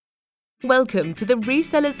Welcome to the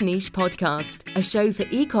Resellers Niche podcast, a show for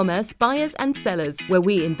e-commerce buyers and sellers where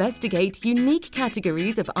we investigate unique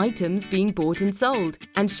categories of items being bought and sold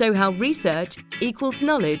and show how research equals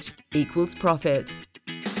knowledge equals profit.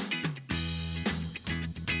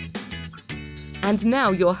 And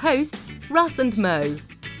now your hosts, Russ and Mo.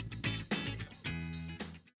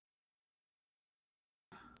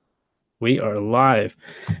 We are live.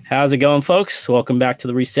 How's it going, folks? Welcome back to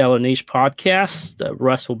the Reseller Niche podcast.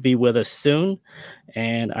 Russ will be with us soon.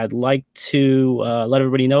 And I'd like to let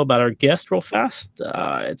everybody know about our guest real fast.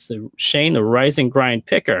 It's Shane, the Rise and Grind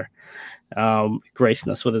Picker,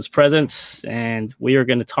 gracing us with his presence. And we are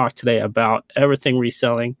going to talk today about everything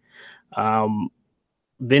reselling,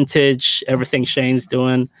 vintage, everything Shane's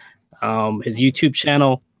doing, his YouTube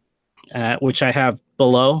channel, which I have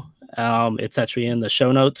below. It's actually in the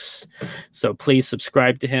show notes. So please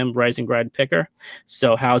subscribe to him, Rise and Grind Picker.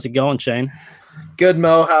 So how's it going, Shane? Good,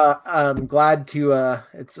 Mo. I'm glad to,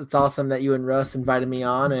 it's awesome that you and Russ invited me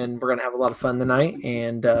on, and we're going to have a lot of fun tonight,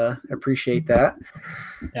 and appreciate that.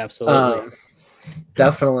 Absolutely.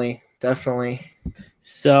 Definitely.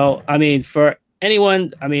 So, for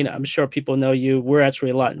anyone, I'm sure people know you. We're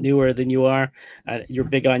actually a lot newer than you are. You're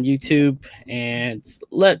big on YouTube, and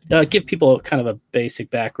give people kind of a basic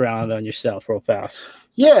background on yourself real fast.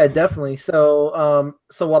 Yeah, definitely. So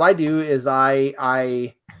what I do is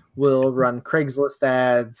I will run Craigslist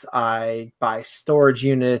ads. I buy storage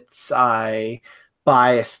units. I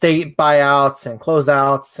buy estate buyouts and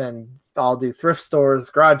closeouts, and I'll do thrift stores,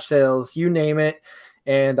 garage sales, you name it.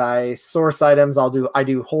 And I source items. I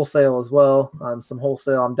do wholesale as well. Some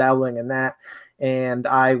wholesale. I'm dabbling in that, and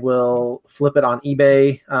I will flip it on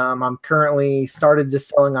eBay. I'm currently started just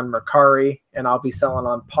selling on Mercari, and I'll be selling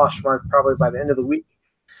on Poshmark probably by the end of the week.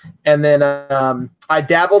 And then I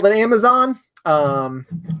dabbled in Amazon.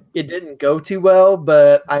 It didn't go too well,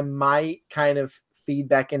 but I might kind of feed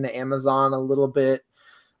back into Amazon a little bit.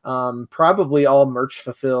 Probably all merch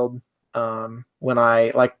fulfilled when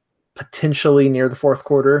I potentially near the fourth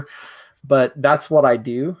quarter, but that's what I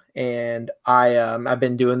do. And I've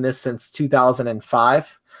been doing this since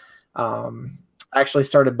 2005. I actually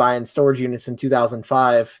started buying storage units in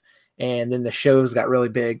 2005, and then the shows got really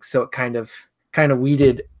big, so it kind of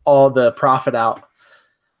weeded all the profit out.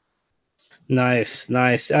 Nice.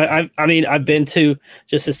 I've been to,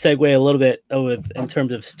 just to segue a little bit in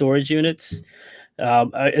terms of storage units.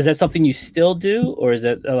 Is that something you still do, or is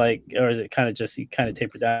it kind of just you kind of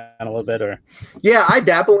taper down a little bit, or? Yeah, I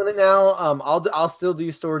dabble in it now. I'll still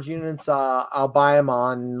do storage units. I'll buy them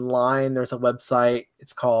online. There's a website.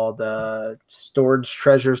 It's called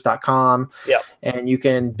storagetreasures.com. Yeah, and you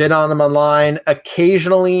can bid on them online.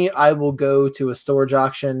 Occasionally, I will go to a storage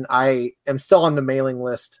auction. I am still on the mailing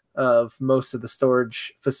list of most of the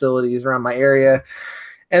storage facilities around my area,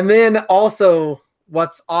 and then also,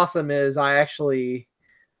 what's awesome is I actually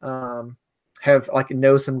have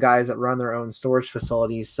know some guys that run their own storage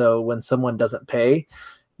facilities. So when someone doesn't pay,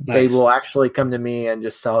 They will actually come to me and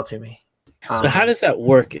just sell it to me. So how does that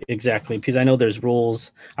work exactly? Because I know there's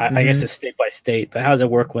rules. I guess it's state by state, but how does it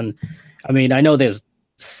work when? I know there's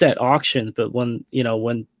set auctions, but when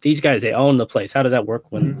these guys, they own the place, how does that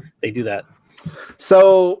work when they do that?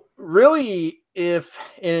 So really,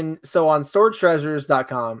 on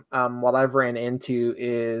storagetreasures.com, what I've ran into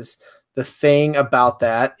is the thing about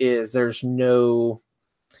that is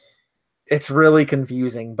it's really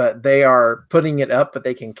confusing, but they are putting it up, but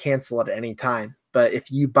they can cancel it at any time. But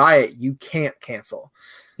if you buy it, you can't cancel.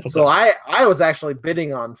 Okay. So I was actually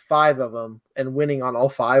bidding on 5 of them and winning on all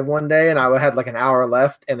 5 one day, and I had an hour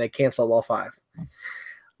left, and they canceled all 5.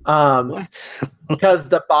 What? Because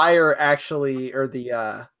the buyer actually, or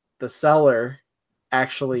the seller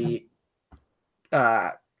actually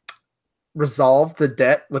resolved the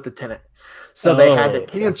debt with the tenant, so they had to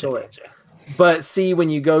cancel it. But see, when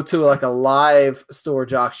you go to a live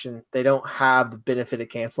storage auction, they don't have the benefit of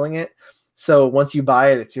canceling it. So once you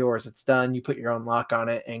buy it, it's yours. It's done. You put your own lock on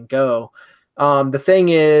it and go. The thing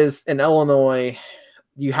is, in Illinois,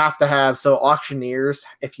 you have to have, auctioneers,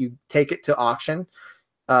 if you take it to auction,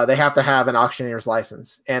 they have to have an auctioneer's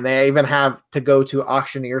license. And they even have to go to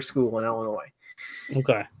auctioneer school in Illinois.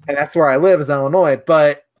 Okay. And that's where I live, is Illinois.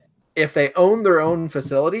 But if they own their own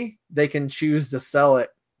facility, they can choose to sell it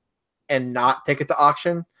and not take it to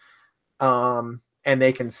auction. And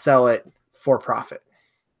they can sell it for profit.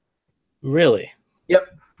 Really?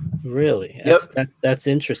 Yep. Really? That's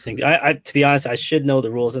interesting. I to be honest, I should know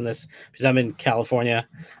the rules in this because I'm in California.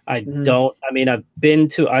 I've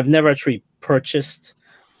never actually purchased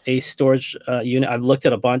a storage unit. I've looked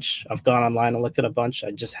at a bunch. I've gone online and looked at a bunch.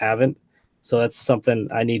 I just haven't. So that's something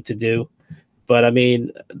I need to do. But I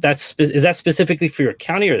mean, is that specifically for your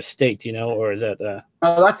county or state? Do you know, or is that?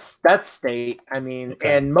 Oh, that's state. I mean,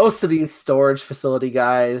 Okay. and most of these storage facility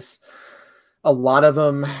guys, a lot of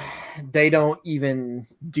them, they don't even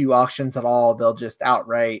do auctions at all. They'll just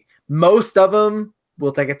outright. Most of them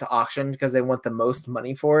will take it to auction because they want the most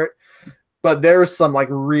money for it. But there's some like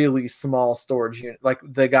really small storage unit, like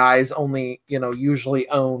the guys only, usually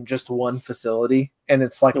own just one facility, and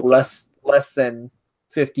it's like Okay. less than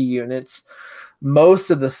 50 units. Most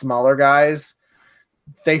of the smaller guys,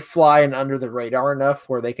 they fly in under the radar enough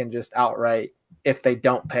where they can just outright, if they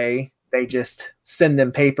don't pay, they just send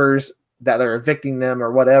them papers that they're evicting them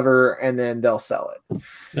or whatever, and then they'll sell it.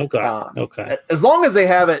 Okay. Okay. As long as they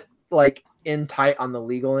have it like in tight on the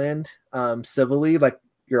legal end, civilly, like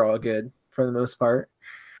you're all good for the most part.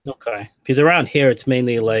 Okay. Because around here, it's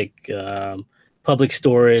mainly like public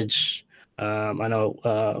storage. I know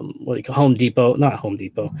what do you call Home Depot? Not Home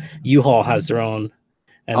Depot. U-Haul has their own,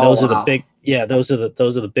 and those are the big. Yeah, those are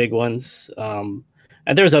the big ones. And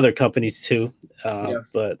there's other companies too.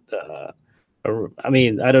 But I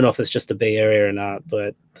mean, I don't know if it's just the Bay Area or not,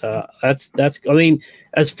 but that's. I mean,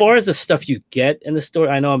 as far as the stuff you get in the store,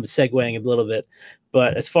 I know I'm segueing a little bit,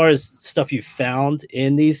 but as far as stuff you found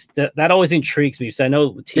in these, that always intrigues me because I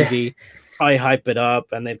know TV probably hype it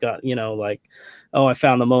up, and they've got like, oh, I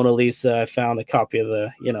found the Mona Lisa, I found a copy of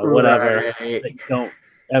the whatever. Right. They don't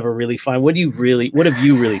ever really find. What have you really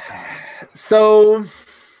found? So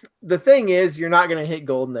the thing is, you're not going to hit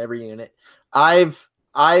gold in every unit. I've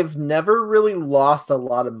never really lost a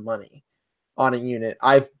lot of money on a unit.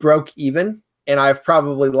 I've broke even, and I've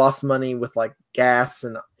probably lost money with like gas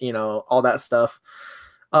and all that stuff.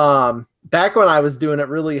 Back when I was doing it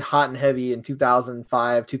really hot and heavy in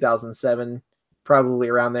 2005, 2007, probably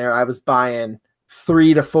around there, I was buying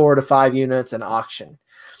 3 to 4 to 5 units in auction.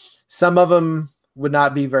 Some of them would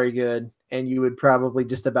not be very good, and you would probably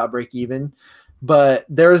just about break even. But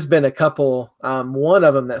there's been a couple. One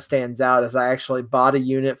of them that stands out is I actually bought a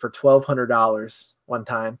unit for $1,200 one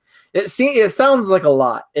time. It sounds like a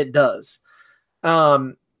lot. It does.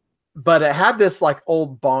 But it had this like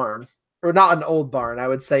old barn, or not an old barn. I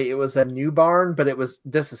would say it was a new barn, but it was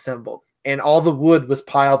disassembled, and all the wood was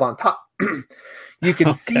piled on top. You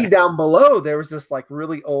could see down below there was this like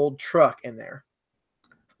really old truck in there,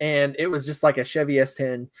 and it was just like a Chevy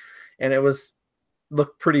S10, and it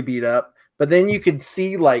looked pretty beat up. But then you could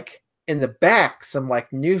see like in the back some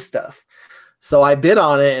like new stuff. So I bid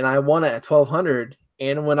on it and I won it at $1,200.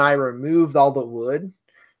 And when I removed all the wood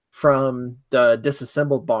from the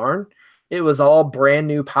disassembled barn, it was all brand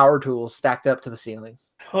new power tools stacked up to the ceiling.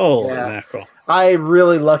 Holy mackerel. I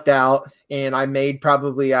really lucked out, and I made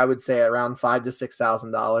probably, I would say, around $5,000 to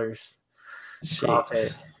 $6,000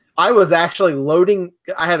 profit. I was actually loading.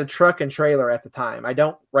 I had a truck and trailer at the time. I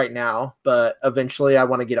don't right now, but eventually I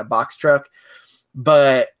want to get a box truck.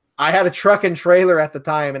 But I had a truck and trailer at the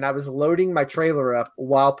time, and I was loading my trailer up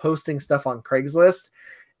while posting stuff on Craigslist.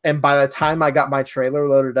 And by the time I got my trailer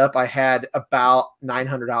loaded up, I had about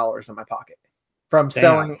 $900 in my pocket from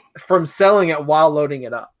selling it while loading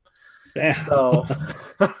it up. Damn. So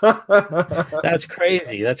That's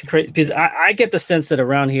crazy. That's crazy because I get the sense that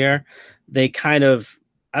around here they kind of,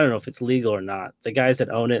 I don't know if it's legal or not, the guys that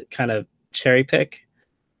own it kind of cherry pick.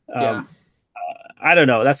 I don't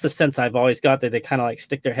know. That's the sense I've always got, that they kind of like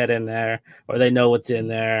stick their head in there, or they know what's in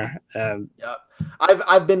there.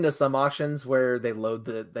 I've been to some auctions where they load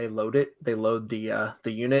the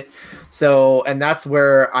unit. So, and that's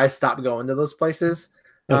where I stopped going to those places.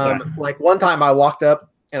 Like one time I walked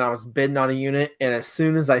up and I was bidding on a unit, and as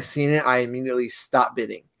soon as I seen it, I immediately stopped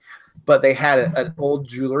bidding. But they had an old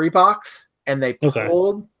jewelry box, and they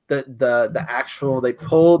pulled the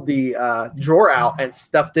drawer out and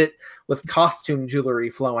stuffed it with costume jewelry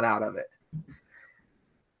flowing out of it.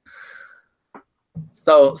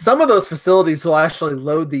 So some of those facilities will actually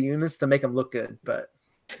load the units to make them look good. But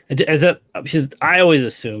is that because I always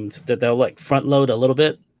assumed that they'll like front load a little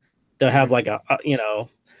bit? They'll have like a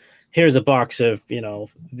here's a box of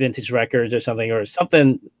vintage records or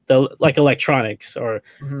something like electronics or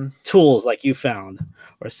tools like you found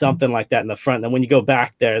or something like that in the front. And when you go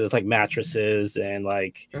back there's like mattresses and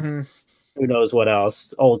like who knows what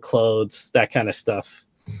else, old clothes, that kind of stuff.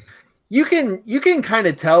 You can kind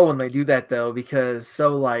of tell when they do that though, because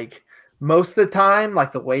like most of the time,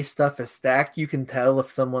 like the way stuff is stacked, you can tell if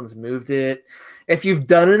someone's moved it. If you've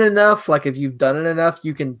done it enough,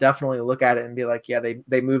 you can definitely look at it and be like, yeah,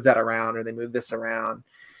 they moved that around, or they moved this around.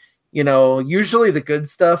 Usually the good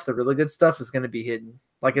stuff, the really good stuff, is going to be hidden.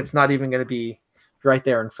 Like it's not even going to be right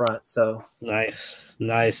there in front. So nice.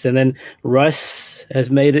 And then Russ has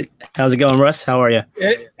made it. How's it going, Russ? How are you?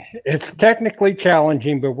 It's technically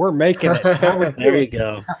challenging, but we're making it. There you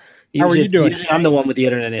go. How are you doing? Usually I'm the one with the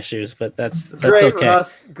internet issues, but that's great, okay.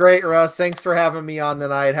 Russ. Great, Russ. Thanks for having me on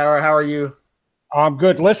tonight. How are you? I'm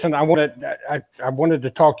good. Listen, I wanted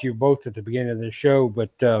to talk to you both at the beginning of the show, but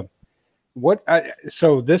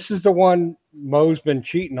so this is the one Mo's been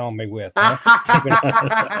cheating on me with. Huh?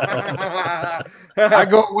 I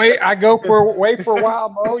go away for a while,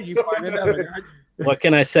 Mo. You find another guy. What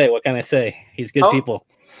can I say? He's good people.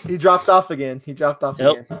 He dropped off again.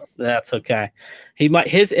 Again. That's okay.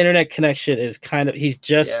 His internet connection is he's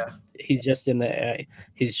just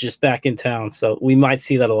back in town, so we might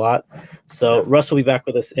see that a lot. So Russ will be back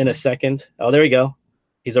with us in a second. Oh, there we go.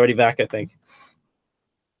 He's already back, I think.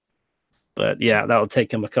 But yeah, that'll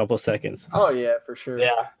take him a couple of seconds. Oh yeah, for sure.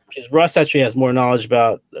 Yeah, because Russ actually has more knowledge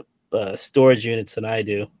about storage units than I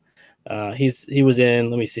do. He was in.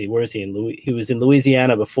 Let me see. Where is he in? He was in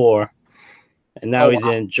Louisiana before, and now he's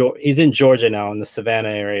in Georgia now in the Savannah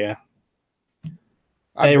area.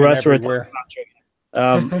 Hey Russ, we're just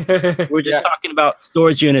talking about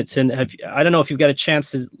storage units, and I don't know if you've got a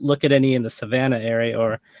chance to look at any in the Savannah area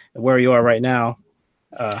or where you are right now.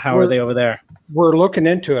 How are they over there? We're looking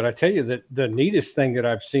into it. I tell you that the neatest thing that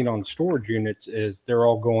I've seen on storage units is they're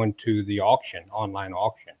all going to the online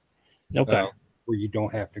auction. Okay. Where you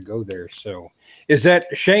don't have to go there. So is that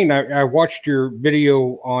Shane? I watched your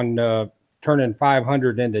video on turning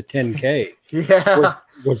 500 into 10K. Yeah.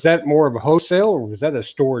 Was that more of a wholesale or was that a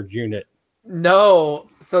storage unit? No.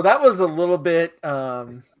 So that was a little bit,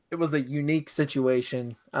 it was a unique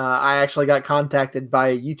situation. I actually got contacted by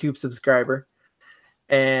a YouTube subscriber.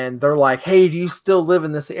 And they're like, hey, do you still live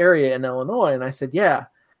in this area in Illinois? And I said, yeah.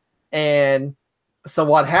 And so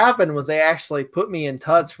what happened was they actually put me in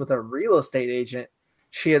touch with a real estate agent.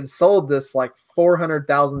 She had sold this like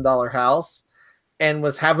 $400,000 house and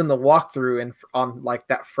was having the walkthrough on like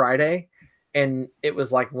that Friday. And it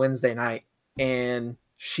was like Wednesday night. And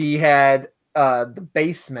she had the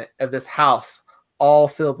basement of this house all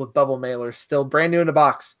filled with bubble mailers, still brand new in a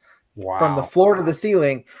box. Wow. From the floor to the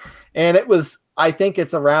ceiling. And it was, I think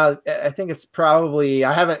it's probably,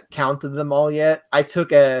 I haven't counted them all yet. I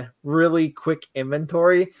took a really quick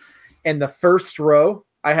inventory, and the first row,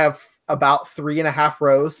 I have about 3.5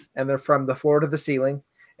 rows, and they're from the floor to the ceiling,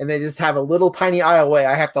 and they just have a little tiny aisleway.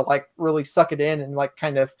 I have to like really suck it in and like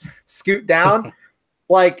kind of scoot down.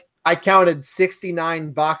 Like I counted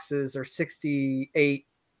 69 boxes or 68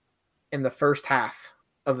 in the first half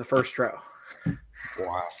of the first row.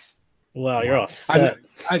 Wow. Wow, you're all set.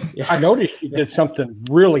 I noticed you did something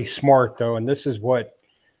really smart though, and this is what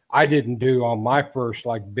I didn't do on my first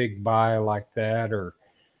like big buy like that, or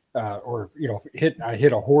I hit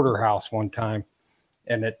a hoarder house one time,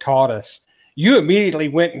 and it taught us. You immediately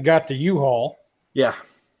went and got the U-Haul. Yeah.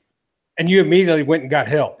 And you immediately went and got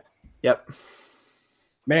help. Yep.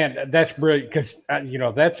 Man, that's brilliant because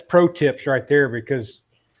that's pro tips right there because.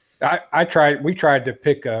 We tried to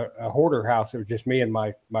pick a hoarder house. It was just me and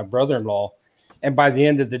my brother-in-law. And by the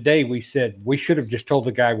end of the day, we said, we should have just told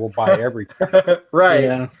the guy we'll buy everything. Right.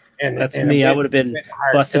 Yeah. And me. I would have been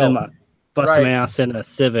busting my ass in a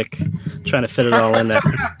Civic, trying to fit it all in there.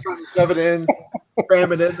 Trying to shove it in,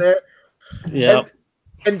 cram it in there. Yeah.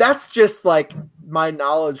 And that's just like my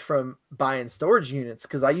knowledge from buying storage units,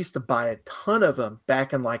 because I used to buy a ton of them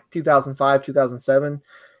back in like 2005, 2007.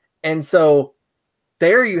 And so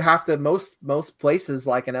there you have to, most places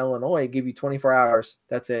like in Illinois give you 24 hours.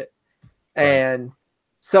 That's it. Right. And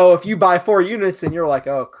so if you buy 4 units and you're like,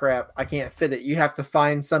 oh crap, I can't fit it, you have to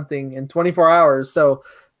find something in 24 hours. So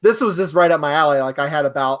this was just right up my alley. Like I had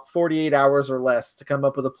about 48 hours or less to come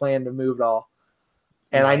up with a plan to move it all.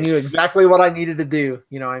 And nice. I knew exactly what I needed to do.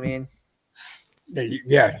 You know what I mean?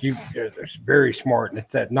 Yeah, it's very smart, and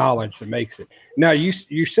it's that knowledge that makes it. Now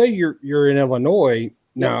you say you're in Illinois.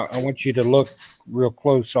 Now I want you to look real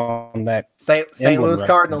close on that St. Louis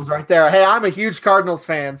Cardinals right there. Hey, I'm a huge Cardinals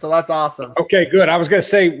fan, so that's awesome. Okay, good. I was going to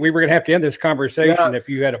say we were going to have to end this conversation if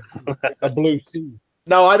you had a blue sea.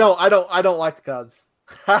 No, I don't like the Cubs.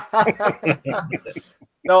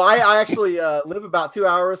 No, I actually live about 2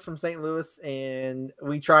 hours from St. Louis, and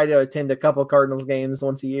we try to attend a couple Cardinals games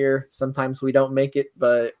once a year. Sometimes we don't make it,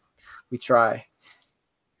 but we try.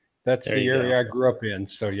 That's the area I grew up in.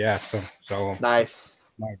 So yeah, so nice.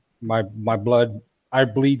 My blood, I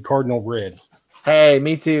bleed Cardinal red. Hey,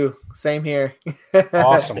 me too. Same here.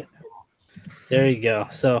 Awesome. There you go.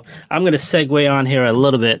 So I'm going to segue on here a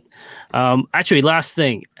little bit. Actually, last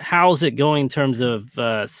thing, how's it going in terms of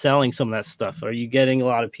selling some of that stuff? Are you getting a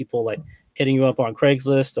lot of people like hitting you up on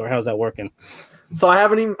Craigslist, or how's that working? So I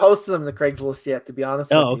haven't even posted them to Craigslist yet, to be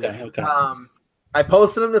honest with you. Okay. I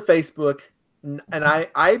posted them to Facebook, and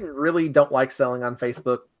I really don't like selling on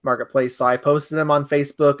Facebook Marketplace, so I posted them on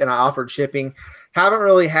Facebook and I offered shipping. Haven't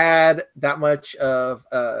really had that much of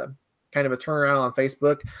kind of a turnaround on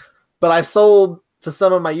Facebook, but I've sold to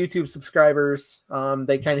some of my YouTube subscribers.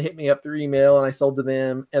 They kind of hit me up through email and I sold to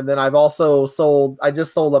them. And then I've also I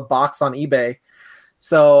just sold a box on eBay.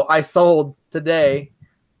 So I sold today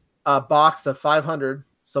a box of 500.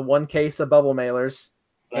 So 1 case of bubble mailers.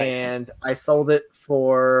 Nice. And I sold it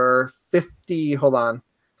for I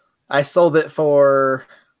sold it for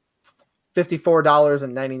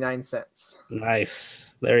 $54.99.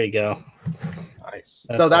 Nice. There you go. Nice.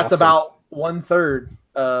 So that's awesome. About 1/3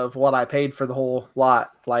 of what I paid for the whole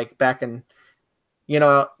lot, like back in,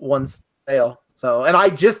 one sale. So, and I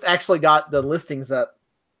just actually got the listings up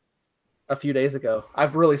a few days ago.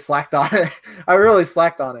 I've really slacked on it.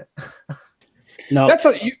 No, that's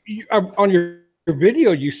on your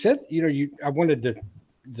video. You said, I wanted to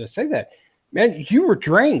say that, man, you were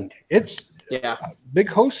drained. It's big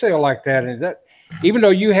wholesale like that. And that, even though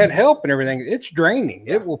you had help and everything, it's draining.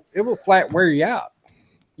 It will flat wear you out.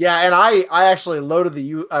 Yeah, and I actually unloaded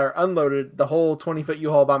the whole 20-foot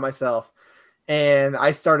U-Haul by myself, and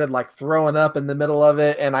I started like throwing up in the middle of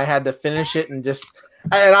it, and I had to finish it and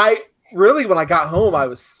I really, when I got home, I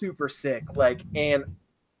was super sick, and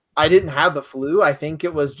I didn't have the flu. I think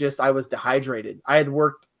it was just I was dehydrated. I had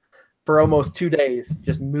worked for almost 2 days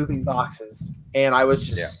just moving boxes, and I was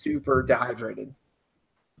just super dehydrated.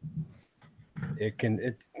 It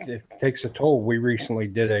takes a toll. We recently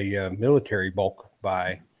did a military bulk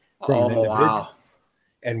buy. Wow.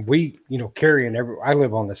 And we, carrying I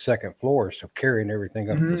live on the second floor, so carrying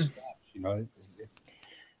everything up the steps,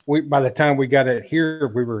 by the time we got it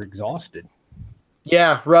here, we were exhausted.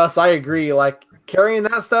 Yeah, Russ, I agree. Like carrying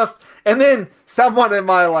that stuff. And then someone in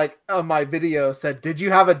on my video said, "Did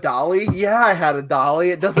you have a dolly?" Yeah, I had a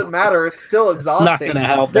dolly. It doesn't matter. It's still exhausting. It's not going to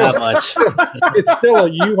help that much. It's still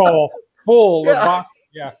a U-Haul full of boxes.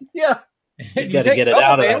 Yeah. Yeah. You got to get it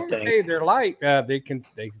out of that thing. Hey, they're light. They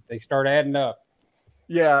start adding up.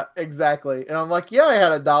 Yeah, exactly. And I'm like, yeah, I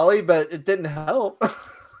had a dolly, but it didn't help.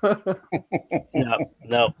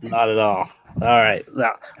 No, not at all. All right,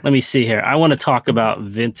 now let me see here. I want to talk about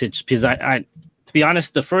vintage because I to be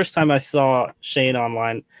honest, the first time I saw Shane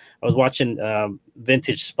online, I was watching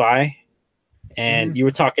Vintage Spy, and you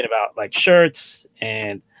were talking about like shirts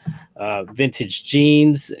and vintage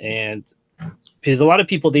jeans, and because a lot of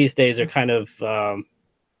people these days are kind of,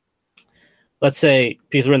 let's say,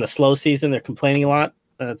 because we're in the slow season, they're complaining a lot.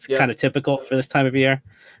 That's kind of typical for this time of year.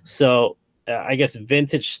 So I guess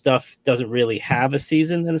vintage stuff doesn't really have a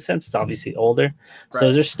season in a sense. It's obviously older. Right. So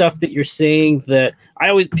is there stuff that you're seeing that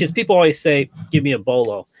because people always say, give me a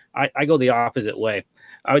bolo. I go the opposite way.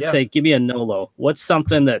 I would say, give me a Nolo. What's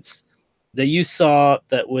something that you saw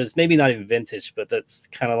that was maybe not even vintage, but that's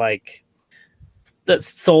kind of like, that's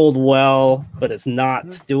sold well, but it's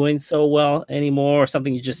not doing so well anymore, or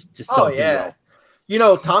something you just don't do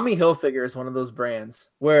well. Tommy Hilfiger is one of those brands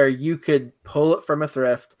where you could pull it from a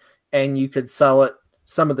thrift and you could sell it,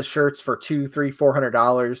 some of the shirts for $200, $300,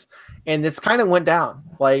 $400, and it's kind of went down.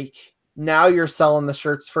 Like now you're selling the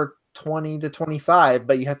shirts for $20 to $25,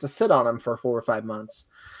 but you have to sit on them for 4 or 5 months.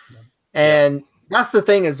 And that's the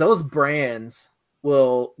thing, is those brands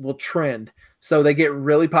will trend. So they get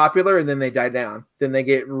really popular and then they die down. Then they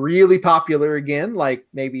get really popular again, like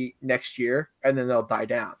maybe next year, and then they'll die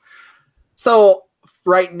down. So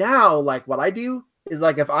right now, like what I do is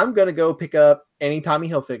like, if I'm going to go pick up any Tommy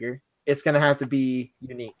Hilfiger, it's going to have to be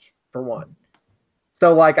unique for one.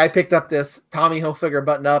 So like I picked up this Tommy Hilfiger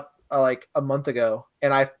button up like a month ago,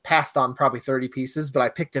 and I passed on probably 30 pieces, but I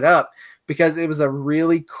picked it up because it was a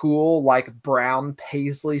really cool, like brown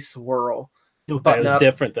paisley swirl. Okay, it was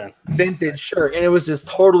different then. Vintage shirt, and it was just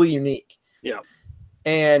totally unique. Yeah.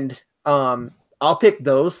 And I'll pick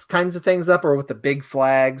those kinds of things up, or with the big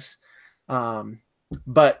flags.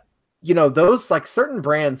 But those, like, certain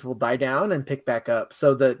brands will die down and pick back up.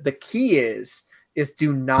 So the key is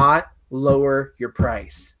do not lower your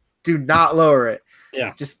price. Do not lower it.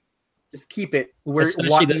 Yeah. Just keep it where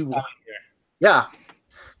Yeah.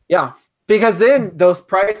 Yeah. Because then those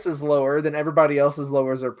prices lower, then everybody else's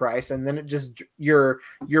lowers their price, and then it just you're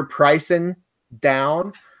pricing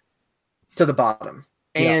down to the bottom.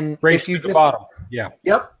 And if you just bottom.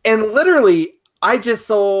 Yep. And literally I just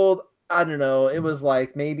sold, I don't know, it was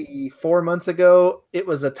like maybe 4 months ago. It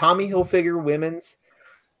was a Tommy Hilfiger women's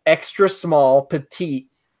extra small petite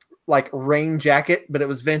like rain jacket, but it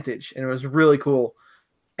was vintage and it was really cool.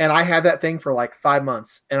 And I had that thing for like 5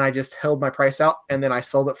 months, and I just held my price out, and then I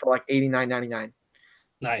sold it for like $89.99.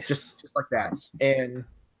 Nice. Just like that. And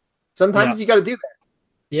sometimes you got to do that.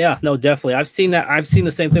 Yeah, no, definitely. I've seen that. I've seen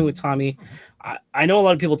the same thing with Tommy. I know a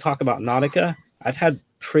lot of people talk about Nautica. I've had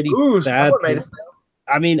pretty bad. Someone made a sale.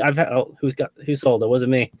 I mean, I've had. Oh, who sold it?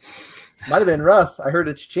 Wasn't me. Might have been Russ. I heard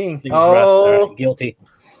it's Ching. Russ. All right, guilty.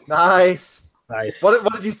 Nice.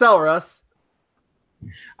 What did you sell, Russ?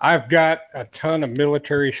 I've got a ton of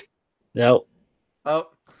military. No. Oh.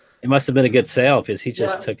 It must have been a good sale because he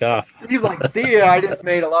just took off. He's like, see ya, I just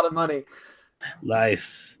made a lot of money.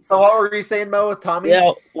 Nice. So what were you saying, Mo, with Tommy?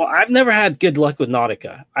 Yeah, well, I've never had good luck with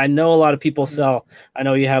Nautica. I know a lot of people sell. I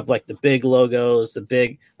know you have like the big logos,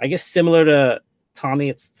 I guess similar to Tommy,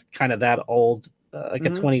 it's kind of that old, like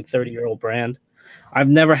a 20, 30-year-old brand. I've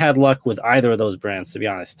never had luck with either of those brands, to be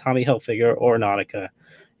honest. Tommy Hilfiger or Nautica.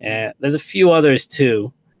 And there's a few others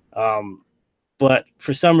too. But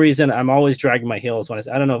for some reason, I'm always dragging my heels when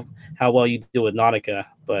I don't know how well you do with Nautica,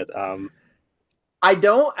 but I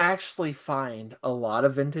don't actually find a lot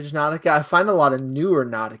of vintage Nautica. I find a lot of newer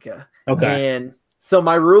Nautica. Okay. And so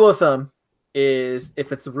my rule of thumb is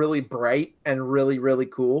if it's really bright and really, really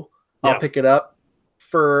cool, I'll pick it up.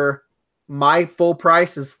 For my full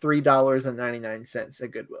price is $3.99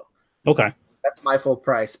 at Goodwill. Okay. That's my full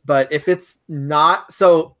price. But if it's not,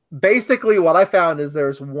 so basically what I found is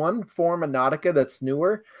there's one form of Nautica that's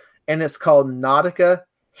newer, and it's called Nautica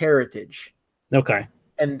Heritage. Okay.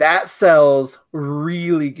 And that sells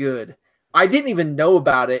really good. I didn't even know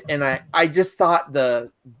about it, and I just thought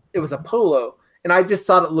it was a polo, and I just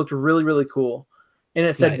thought it looked really, really cool. And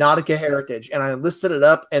it said Nautica Heritage, and I listed it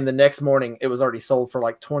up, and the next morning it was already sold for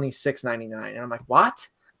like $26.99. And I'm like, what?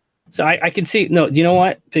 So I can see, no, you know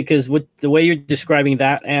what? Because with the way you're describing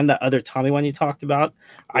that and the other Tommy one you talked about,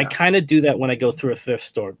 I kind of do that when I go through a thrift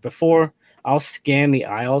store. Before, I'll scan the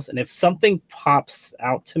aisles, and if something pops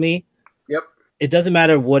out to me, it doesn't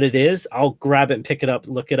matter what it is, I'll grab it and pick it up,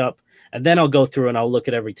 look it up, and then I'll go through and I'll look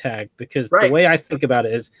at every tag. Because the way I think about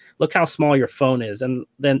it is, look how small your phone is. And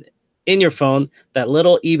then in your phone, that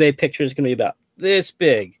little eBay picture is going to be about this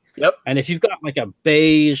big. Yep. And if you've got like a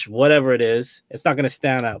beige, whatever it is, it's not going to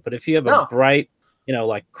stand out. But if you have a bright,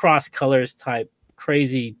 like cross colors type,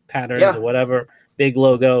 crazy patterns or whatever, big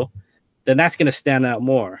logo, then that's going to stand out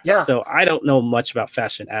more. Yeah. So I don't know much about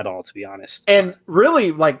fashion at all, to be honest. And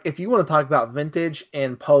really, like, if you want to talk about vintage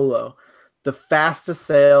and polo, the fastest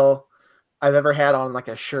sale I've ever had on like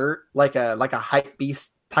a shirt, like a hype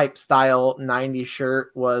beast type style 90s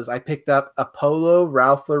shirt, was I picked up a polo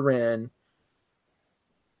Ralph Lauren.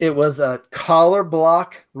 It was a collar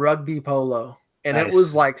block rugby polo, and it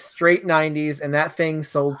was like straight 90s, and that thing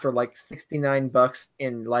sold for like $69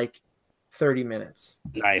 in like 30 minutes.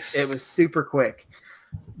 Nice. It was super quick.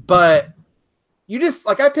 But you just,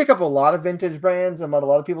 like, I pick up a lot of vintage brands, and what a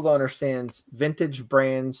lot of people don't understand is vintage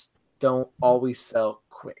brands don't always sell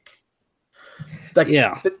quick. Like,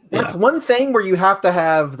 that's one thing where you have to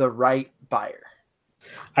have the right buyer.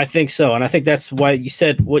 I think so. And I think that's why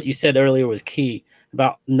what you said earlier was key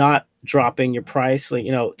about not dropping your price. Like,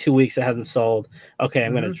 2 weeks it hasn't sold. Okay,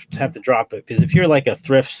 I'm going to have to drop it. Because if you're like a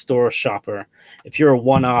thrift store shopper, if you're a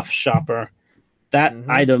one-off shopper, that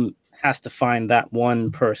item has to find that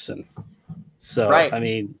one person. So, I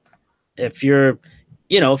mean, if you're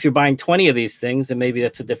buying 20 of these things, then maybe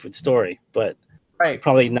that's a different story, but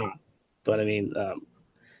probably not. But I mean,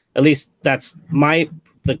 at least that's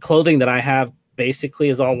the clothing that I have basically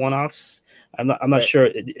is all one-offs. I'm not sure.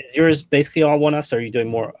 Is yours basically all one-offs? Or are you doing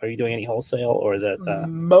more? Are you doing any wholesale, or is it?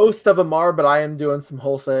 Most of them are, but I am doing some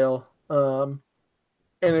wholesale. And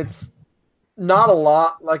it's not a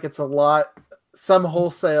lot. Like, it's a lot. Some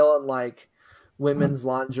wholesale and like women's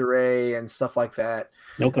lingerie and stuff like that.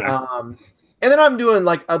 Okay. And then I'm doing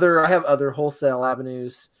like I have other wholesale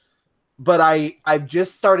avenues, but I've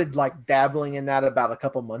just started like dabbling in that about a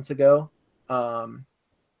couple months ago. And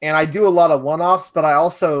I do a lot of one-offs, but I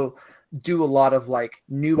also do a lot of like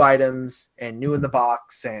new items and new in the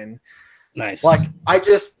box. And nice. Like, I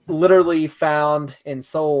just literally found and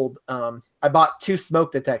sold, I bought 2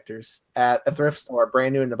 smoke detectors at a thrift store,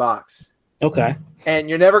 brand new in the box. Okay. And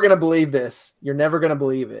you're never going to believe this. You're never going to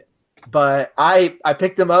believe it. But I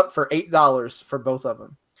picked them up for $8 for both of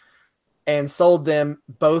them and sold them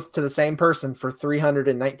both to the same person for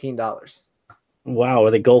 $319. Wow.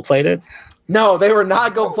 Were they gold plated? No, they were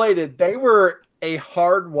not gold plated. They were a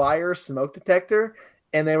hard wire smoke detector,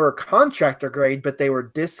 and they were contractor grade, but they were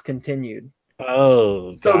discontinued.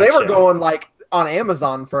 Oh, so they were going like on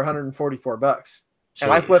Amazon for $144.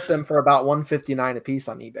 And I flipped them for about $159 a piece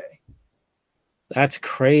on eBay. That's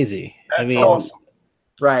crazy. That's awesome.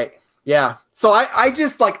 Right. Yeah. So I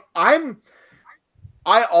just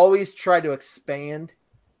I always try to expand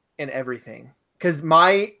in everything, because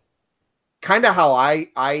my kind of how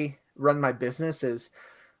I run my business is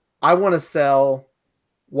I want to sell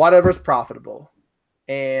whatever's profitable.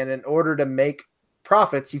 And in order to make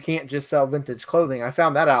profits, you can't just sell vintage clothing. I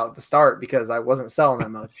found that out at the start because I wasn't selling that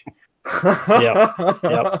much.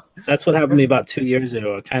 Yep. That's what happened to me about 2 years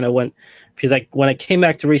ago. I kind of went because when I came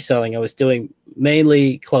back to reselling, I was doing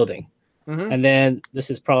mainly clothing. Mm-hmm. And then this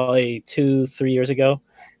is probably 2-3 years ago.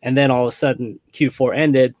 And then all of a sudden Q4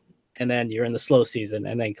 ended and then you're in the slow season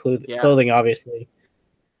and then clothing, obviously.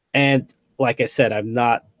 And like I said, I'm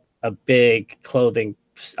not a big clothing.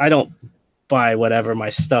 I don't buy whatever. My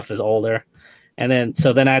stuff is older. And then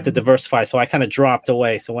I had to diversify. So I kind of dropped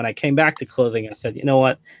away. So when I came back to clothing, I said, you know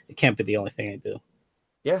what? It can't be the only thing I do.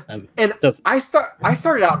 Yeah. And I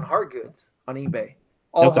started out in hard goods on eBay,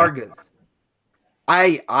 hard goods.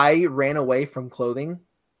 I ran away from clothing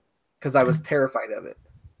because I was terrified of it.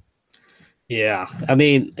 Yeah. I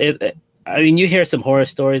mean, you hear some horror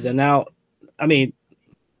stories and now, I mean,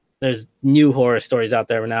 there's new horror stories out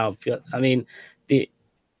there now. I mean,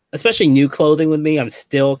 especially new clothing with me, I'm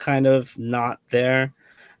still kind of not there.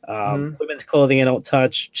 Women's clothing I don't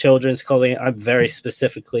touch. Children's clothing, I'm very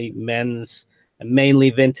specifically men's and mainly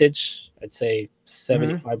vintage. I'd say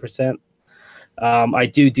 75%. I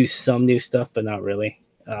do some new stuff, but not really,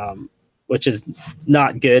 which is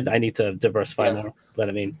not good. I need to diversify more. But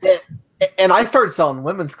I mean, and I started selling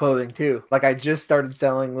women's clothing too. Like I just started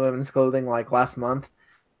selling women's clothing like last month,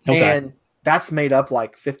 and that's made up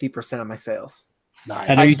like 50% of my sales. Nice.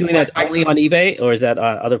 And are you doing that only on eBay or is that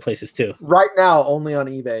other places too? Right now, only on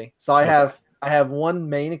eBay. So I have one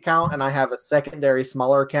main account and I have a secondary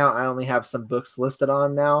smaller account. I only have some books listed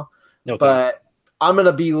on now, but I'm going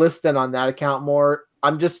to be listed on that account more.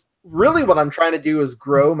 I'm just really what I'm trying to do is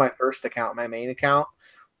grow my first account, my main account.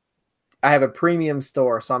 I have a premium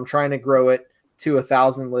store, so I'm trying to grow it to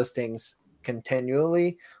 1,000 listings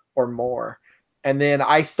continually or more. And then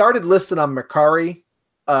I started listing on Mercari,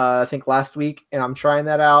 I think last week, and I'm trying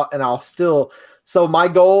that out. And so my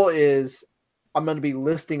goal is I'm going to be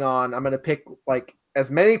listing on, I'm going to pick like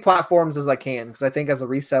as many platforms as I can. Cause I think as a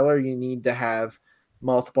reseller, you need to have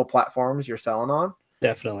multiple platforms you're selling on.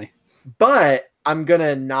 Definitely. But I'm going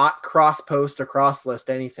to not cross post or cross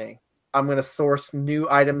list anything. I'm going to source new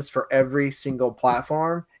items for every single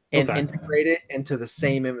platform and integrate it into the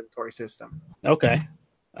same inventory system. Okay.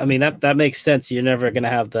 I mean, that makes sense. You're never going to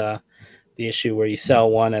have the issue where you sell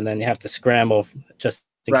one and then you have to scramble just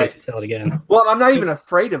in case you sell it again. Well, I'm not even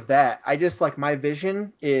afraid of that. I just like my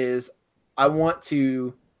vision is I want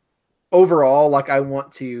to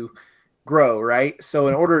grow, right? So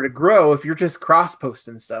in order to grow, if you're just cross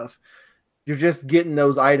posting stuff, you're just getting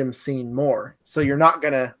those items seen more. So you're not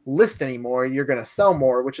going to list anymore. You're going to sell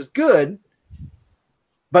more, which is good.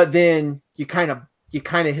 But then you kind of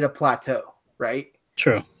hit a plateau, right?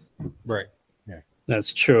 True. Right. Yeah.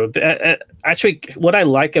 That's true. Actually, what I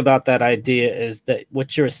like about that idea is that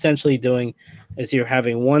what you're essentially doing is you're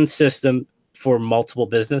having one system for multiple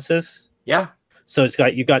businesses. Yeah. So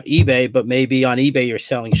you got eBay, but maybe on eBay you're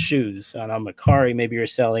selling shoes, and on Mercari maybe you're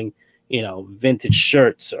selling, vintage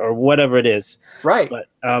shirts or whatever it is. Right. But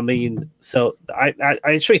I mean, so I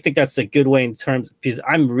actually think that's a good way in terms because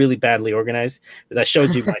I'm really badly organized. Because I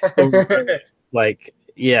showed you my store,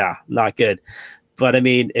 not good. But I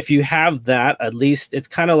mean, if you have that, at least it's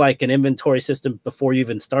kind of like an inventory system before you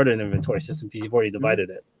even started an inventory system because you've already divided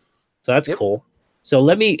it. So that's cool. So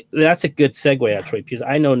that's a good segue actually, because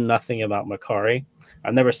I know nothing about Mercari.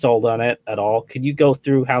 I've never sold on it at all. Could you go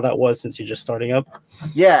through how that was since you're just starting up?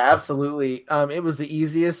 Yeah, absolutely. It was the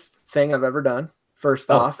easiest thing I've ever done, first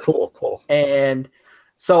off. Cool. And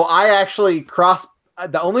so I actually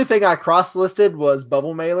the only thing I cross-listed was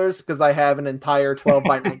bubble mailers because I have an entire 12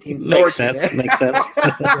 by 19 storage unit. Makes sense.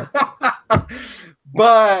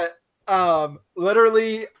 But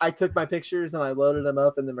literally, I took my pictures and I loaded them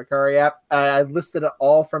up in the Mercari app. I listed it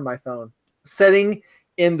all from my phone. Setting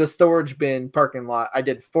in the storage bin parking lot, I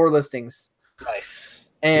did 4 listings. Nice.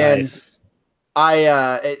 And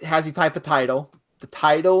it has you type a title. The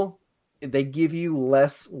title, they give you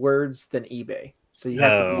less words than eBay. So you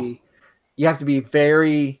have to be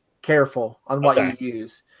very careful on what you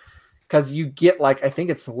use. Because you get I think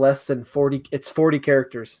it's less than 40. It's 40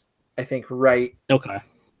 characters, I think, right? Okay.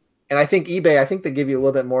 And I think eBay, they give you a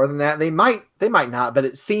little bit more than that. They might not, but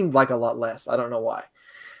it seemed like a lot less. I don't know why.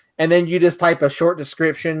 And then you just type a short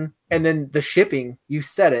description, and then the shipping, you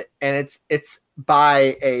set it, and it's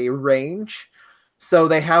by a range. So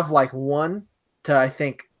they have 1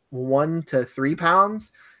 to 3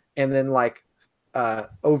 pounds, and then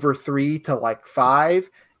over 3 to 5,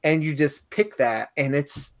 and you just pick that, and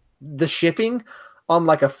it's the shipping on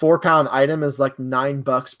like a 4-pound item is like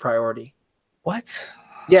 $9 priority. What?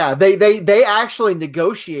 Yeah, they actually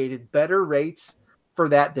negotiated better rates for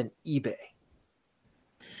that than eBay.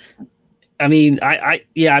 I mean,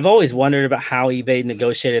 I've always wondered about how eBay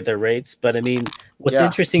negotiated their rates, but I mean, what's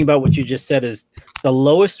interesting about what you just said is the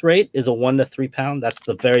lowest rate is a 1 to 3 pound. That's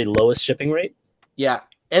the very lowest shipping rate. Yeah.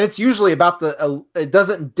 And it's usually about it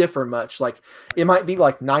doesn't differ much. Like it might be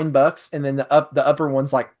like $9 and then the upper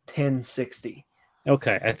one's like $10.60.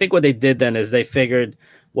 Okay. I think what they did then is they figured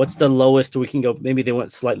what's the lowest we can go. Maybe they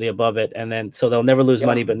went slightly above it. And then, so they'll never lose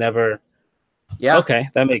money, but never. Yeah. Okay.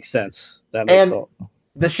 That makes sense. That makes sense.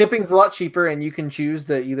 The shipping's a lot cheaper and you can choose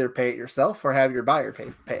to either pay it yourself or have your buyer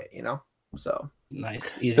pay it, you know? So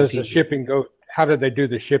nice. Easy. Does the shipping go, how do they do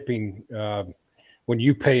the shipping? When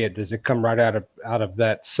you pay it, does it come right out of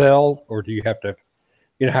that cell, or do you have to,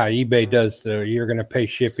 you know how eBay does you're going to pay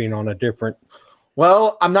shipping on a different?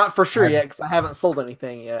 Well, I'm not for sure yet because I haven't sold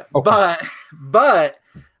anything yet. Okay. But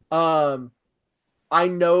I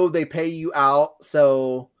know they pay you out,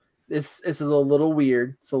 so this is a little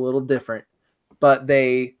weird. It's a little different, but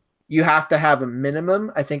you have to have a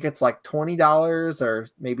minimum. I think it's like $20 or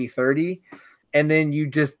maybe $30, and then you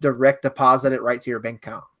just direct deposit it right to your bank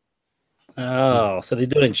account. Oh, so they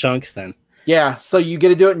do it in chunks then. Yeah, so you get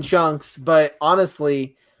to do it in chunks, but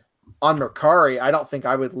honestly, on Mercari, I don't think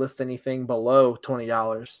I would list anything below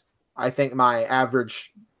 $20. I think my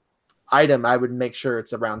average item, I would make sure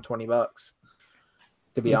it's around $20,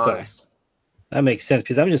 to be honest. That makes sense,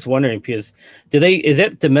 because I'm just wondering, because is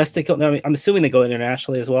it domestic? I mean, I'm assuming they go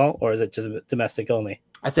internationally as well, or is it just domestic only?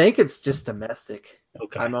 I think it's just domestic.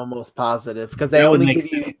 Okay. I'm almost positive, because they only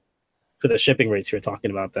give you for the shipping rates you're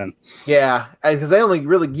talking about then. Yeah, because they only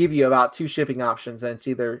really give you about 2 shipping options, and it's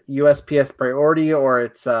either USPS priority or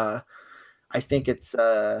it's I think it's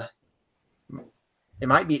it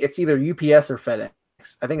might be, it's either UPS or FedEx.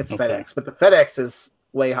 I think it's FedEx, but the FedEx is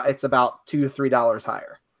way high. It's about $2 to $3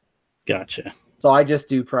 higher. Gotcha. So I just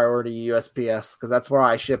do priority USPS because that's where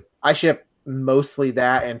I ship. I ship mostly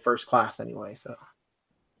that and first class anyway. So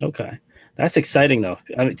okay. That's exciting, though.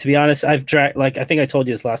 I mean, to be honest, I've dragged, like, I think I told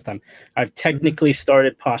you this last time. I've technically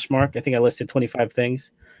started Poshmark. I think I listed 25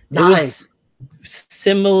 things. Nice. It was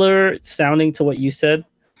similar sounding to what you said.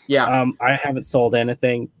 Yeah. I haven't sold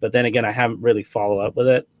anything, but then again, I haven't really followed up with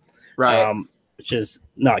it. Right. Which is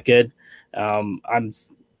not good. I'm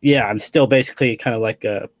still basically kind of like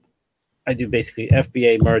I do basically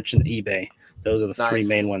FBA, merch, and eBay. Those are the 3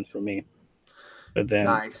 main ones for me. But then,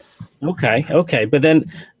 nice. Okay. But then,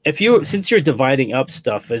 since you're dividing up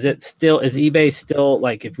stuff, is eBay still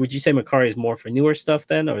like? Would you say Mercari is more for newer stuff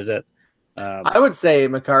then, or is it? I would say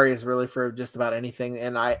Mercari is really for just about anything.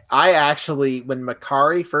 And I actually, when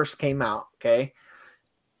Mercari first came out,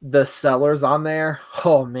 the sellers on there,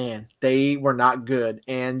 oh man, they were not good.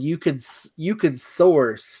 And you could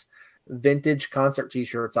source vintage concert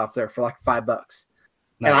T-shirts off there for like $5, nice.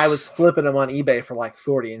 And I was flipping them on eBay for like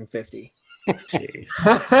 40 and 50. Jeez.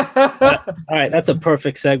 All right, that's a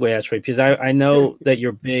perfect segue actually, because I know that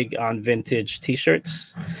you're big on vintage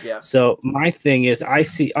T-shirts. Yeah. So my thing is,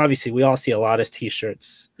 obviously we all see a lot of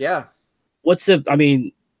T-shirts. Yeah. What's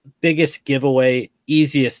biggest giveaway,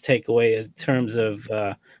 easiest takeaway in terms of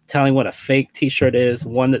telling what a fake T-shirt is?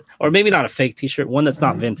 Or maybe not a fake T-shirt, one that's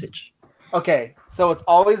not vintage. Okay, so it's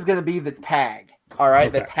always going to be the tag. All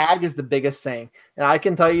right, the tag is the biggest thing, and I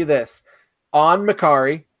can tell you this: on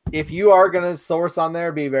Mercari, if you are going to source on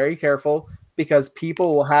there, be very careful, because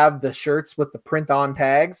people will have the shirts with the print on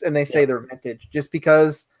tags and they say they're vintage just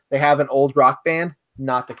because they have an old rock band.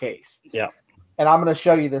 Not the case. Yeah. And I'm going to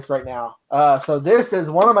show you this right now. So this is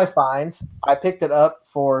one of my finds. I picked it up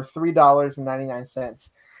for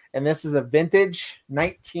 $3.99. And this is a vintage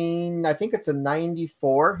I think it's a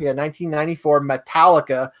 94. Yeah, 1994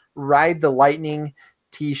 Metallica Ride the Lightning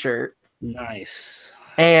t-shirt. Nice.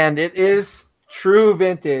 And it is true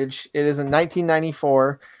vintage. It is in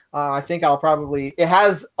 1994. I think it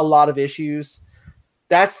has a lot of issues.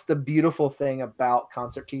 That's the beautiful thing about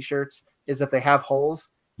concert t-shirts, is if they have holes,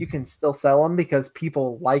 you can still sell them because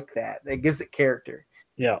people like that. It gives it character.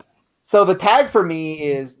 Yeah. So the tag for me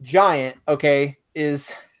is Giant,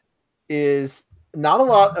 is not a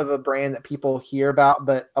lot of a brand that people hear about,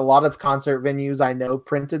 but a lot of concert venues I know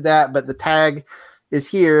printed that, but the tag is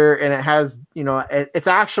here and it has, it's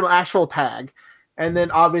actual tag. And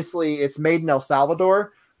then obviously it's made in El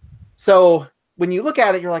Salvador. So when you look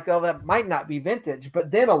at it, you're like, oh, that might not be vintage.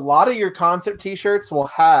 But then a lot of your concert t-shirts will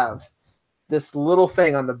have this little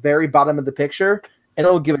thing on the very bottom of the picture, and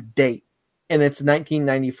it'll give a date. And it's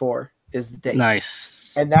 1994 is the date.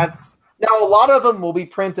 Nice. And now a lot of them will be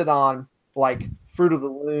printed on like Fruit of the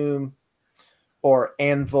Loom or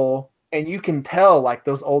Anvil, and you can tell like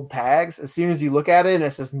those old tags as soon as you look at it and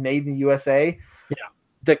it says made in the USA.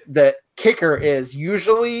 Yeah. The kicker is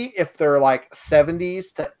usually if they're like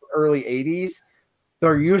 70s to early 80s,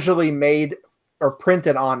 they're usually made or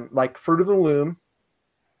printed on like Fruit of the Loom,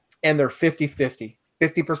 and they're 50-50.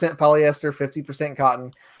 50% polyester, 50%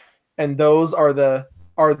 cotton. And those are the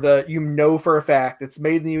for a fact it's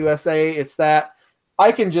made in the USA. It's that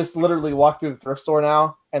I can just literally walk through the thrift store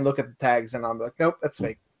now and look at the tags and I'm like, nope, that's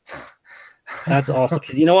fake. That's awesome.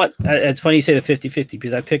 Because you know what? It's funny you say the 50-50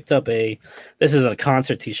 because I picked up this is a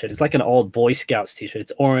concert t-shirt. It's like an old Boy Scouts t-shirt.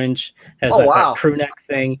 It's orange, has that crew neck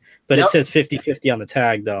thing, but it says 50-50 on the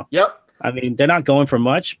tag though. Yep. I mean, they're not going for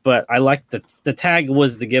much, but I like the tag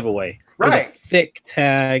was the giveaway. It was a thick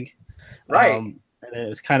tag. Right. And it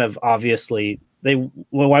was kind of obviously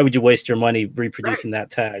why would you waste your money reproducing that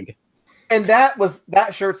tag? And that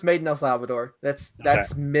shirt's made in El Salvador. That's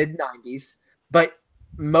mid 90s. But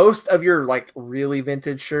most of your like really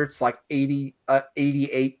vintage shirts, like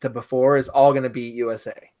 88 to before, is all going to be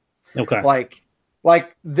USA. Okay.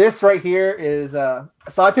 Like this right here is so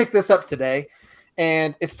I picked this up today,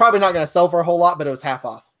 and it's probably not going to sell for a whole lot, but it was half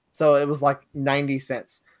off. So it was like 90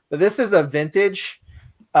 cents. But this is a vintage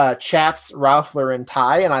Chaps Ralph Lauren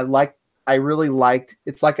tie, and I really liked.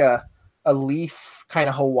 It's like a leaf kind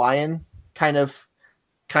of Hawaiian kind of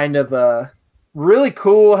really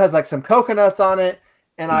cool. Has like some coconuts on it,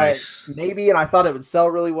 and nice. I thought it would sell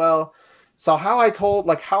really well. So how I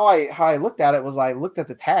looked at it was I looked at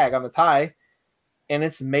the tag on the tie, and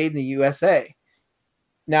it's made in the USA.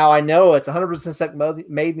 Now I know it's 100%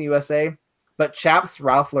 made in the USA, but Chaps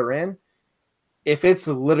Ralph Lauren, if it's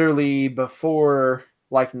literally before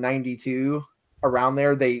like 92 around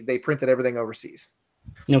there, they printed everything overseas.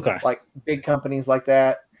 Okay. Like big companies like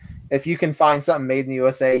that. If you can find something made in the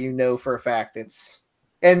USA, you know for a fact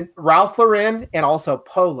and Ralph Lauren and also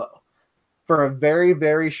Polo for a very,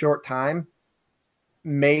 very short time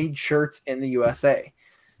made shirts in the USA.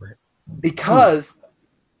 Right. Because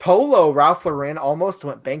Polo, Ralph Lauren almost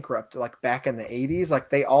went bankrupt like back in the 80s. Like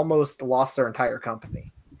they almost lost their entire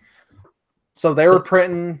company. So they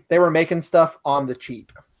were making stuff on the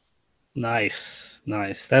cheap. Nice.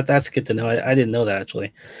 That's good to know. I didn't know that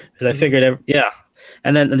actually, because I figured,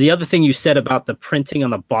 And then the other thing you said about the printing on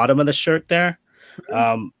the bottom of the shirt there,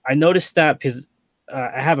 I noticed that because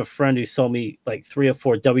I have a friend who sold me like 3 or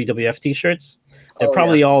 4 WWF t-shirts. They're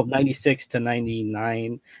probably all 96 to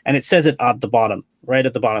 99, and it says it at the bottom, right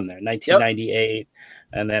at the bottom there, 1998,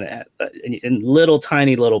 and then in little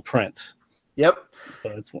tiny little print. Yep. So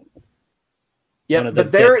it's one of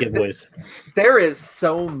but the giveaways. There is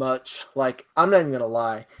so much. Like I'm not even gonna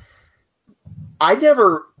lie, I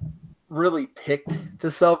never really picked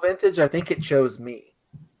to sell vintage. I think it chose me.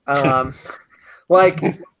 But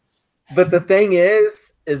the thing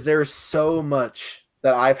is there's so much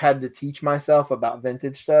that I've had to teach myself about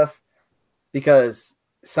vintage stuff because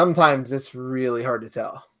sometimes it's really hard to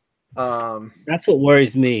tell. That's what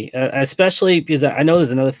worries me, especially because I know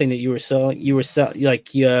there's another thing that you were selling.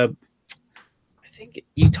 I think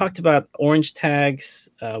you talked about orange tags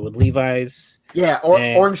with Levi's. Yeah,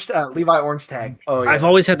 orange Levi orange tag. Oh, yeah. I've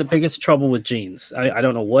always had the biggest trouble with jeans. I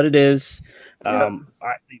don't know what it is. They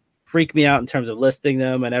freak me out in terms of listing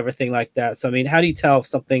them and everything like that. So, I mean, how do you tell if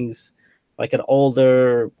something's like an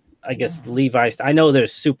older, I guess, Levi's? I know they're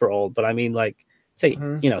super old, but I mean, like, say,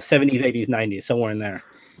 70s, 80s, 90s, somewhere in there.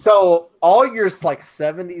 So all your like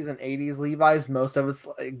 70s and 80s Levi's, most of it's,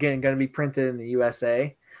 again, going to be printed in the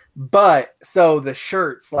USA. But so the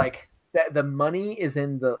shirts, like the money is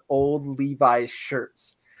in the old Levi's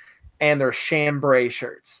shirts, and they're chambray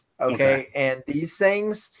shirts. Okay. And these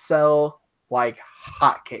things sell like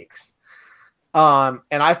hotcakes. And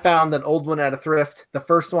I found an old one at a thrift, the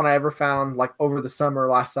first one I ever found, like over the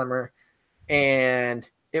last summer, and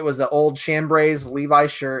it was an old chambray's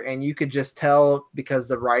Levi's shirt, and you could just tell because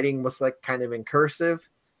the writing was like kind of in cursive,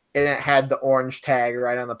 and it had the orange tag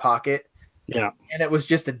right on the pocket. Yeah. And it was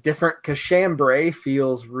just a different, because chambray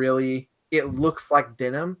feels really, it looks like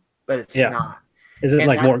denim, but it's not. Is it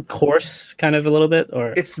more coarse kind of a little bit,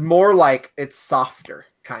 or it's more like it's softer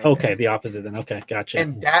kind of. Okay, the opposite then. Okay, gotcha.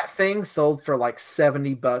 And that thing sold for like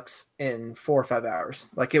 $70 in 4 or 5 hours.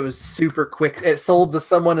 Like it was super quick. It sold to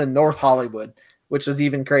someone in North Hollywood, which was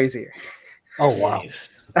even crazier. Oh wow.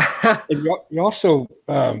 And you also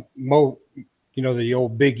the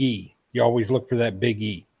old Big E. You always look for that Big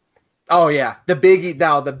E. Oh yeah, the Big E.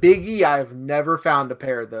 Now the Big E, I've never found a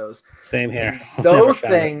pair of those. Same here. Those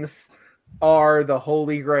things are the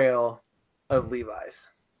holy grail of Levi's.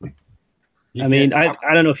 I mean, I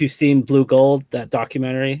don't know if you've seen Blue Gold, that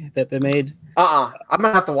documentary that they made. I'm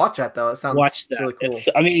gonna have to watch that though. It sounds Watch that. really cool.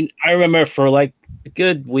 I mean, I remember for like a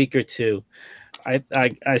good week or two,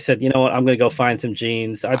 I said, you know what, I'm gonna go find some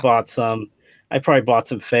jeans. I bought some. I probably bought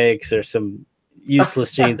some fakes or some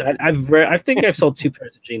useless jeans. I think I've sold 2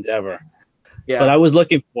 pairs of jeans ever. Yeah. But I was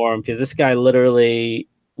looking for him because this guy literally,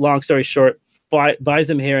 long story short, buys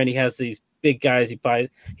them here, and he has these big guys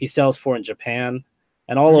he sells for in Japan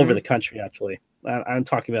and all over the country. Actually, I'm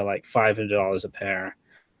talking about like $500 a pair.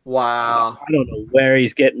 Wow. I don't know where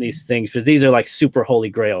he's getting these things because these are like super holy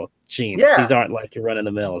grail jeans. Yeah. These aren't like you're running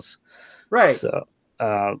the mills. Right. So,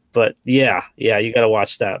 but yeah, you got to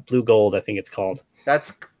watch that Blue Gold, I think it's called.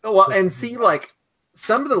 That's well, and see, like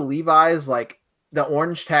some of the Levi's, like the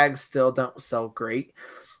orange tags still don't sell great.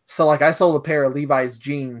 So like I sold a pair of Levi's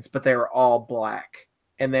jeans, but they were all black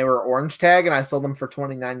and they were orange tag, and I sold them for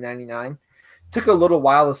 $29.99. Took a little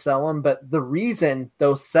while to sell them, but the reason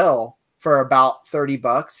those sell for about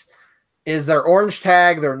 $30 is they're orange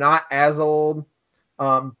tag. They're not as old,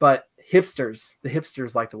 but the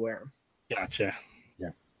hipsters like to wear them. Gotcha.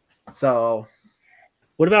 Yeah. So,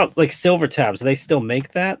 what about like silver tabs? Do they still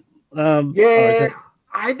make that? Yeah,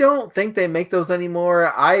 I don't think they make those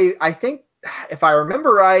anymore. I think if I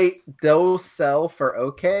remember right, those sell for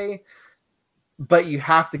okay, but you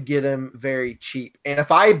have to get them very cheap. And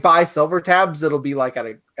if I buy silver tabs, it'll be like at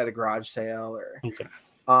a garage sale or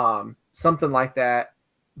something like that.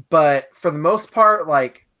 But for the most part,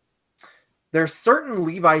 like there's certain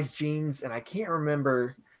Levi's jeans, and I can't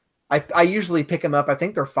remember. I usually pick them up. I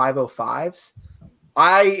think they're 505s.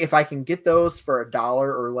 If I can get those for $1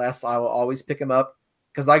 or less, I will always pick them up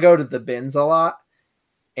because I go to the bins a lot,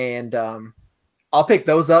 and I'll pick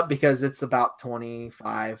those up because it's about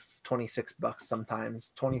 25, 26 bucks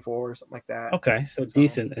sometimes, 24 or something like that. Okay, so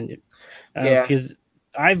decent. And yeah, because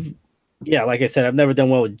like I said, I've never done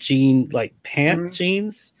well with pant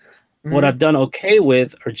jeans. Mm-hmm. What I've done okay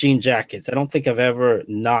with are jean jackets. I don't think I've ever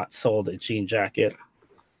not sold a jean jacket,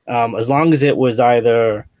 as long as it was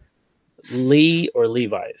either Lee or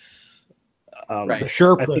Levi's. Right. The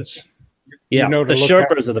Sherpas. Yeah, the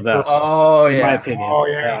Sherpas are the best. Oh, yeah. In my opinion.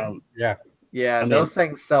 Oh, yeah. Yeah, I mean, those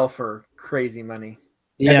things sell for crazy money.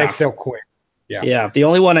 Yeah, and they sell quick. Yeah. Yeah. The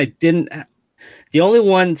only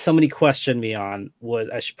one somebody questioned me on was,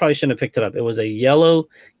 probably shouldn't have picked it up. It was a yellow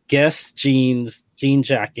Guess jean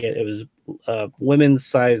jacket. It was women's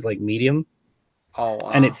size, like medium. Oh,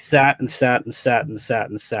 wow. And it sat. And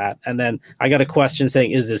then I got a question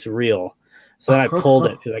saying, is this real? So then I pulled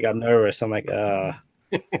it because I got nervous. I'm like,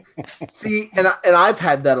 See, and I've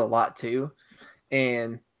had that a lot too.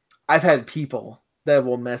 And I've had people that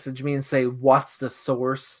will message me and say, what's the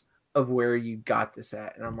source of where you got this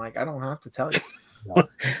at? And I'm like, I don't have to tell you. No.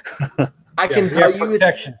 I can tell you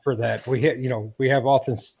protection for that. We have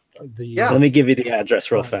often let me give you the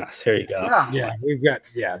address real fast. Here you go. Yeah, we've got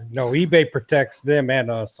eBay protects them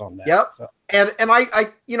and us on that. Yep. So. And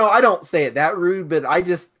I don't say it that rude, but I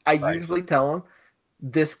usually tell them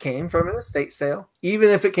this came from an estate sale. Even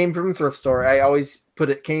if it came from a thrift store, I always put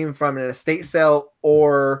it came from an estate sale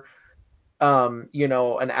or an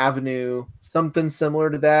avenue, something similar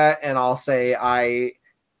to that. And I'll say I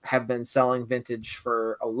have been selling vintage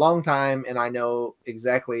for a long time and I know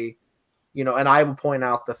exactly, and I will point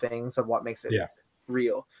out the things of what makes it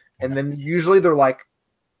real. And then usually they're like,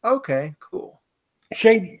 okay, cool.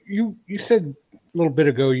 Shane, you said a little bit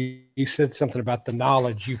ago, you said something about the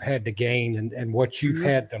knowledge you've had to gain and what you've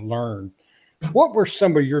had to learn. What were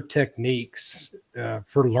some of your techniques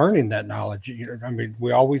for learning that knowledge? I mean,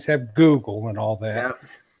 we always have Google and all that. Yeah.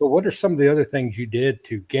 But what are some of the other things you did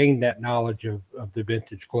to gain that knowledge of the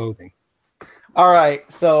vintage clothing? All right.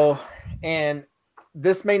 So, and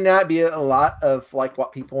this may not be a lot of like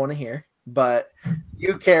what people want to hear, but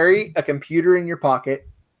you carry a computer in your pocket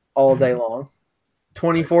all day long,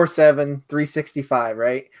 24/7, 365,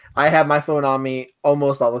 right? I have my phone on me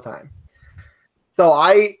almost all the time. So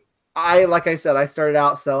I like I said, I started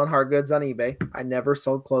out selling hard goods on eBay. I never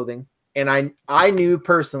sold clothing. And I knew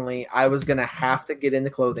personally I was going to have to get into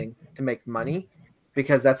clothing to make money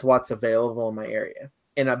because that's what's available in my area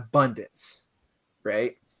in abundance,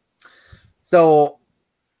 right? So,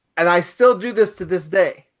 and I still do this to this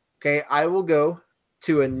day, okay? I will go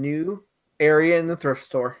to a new area in the thrift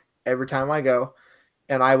store every time I go,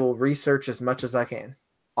 and I will research as much as I can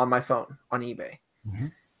on my phone, on eBay. Mm-hmm.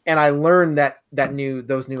 And I learned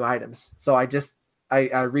those new items. So I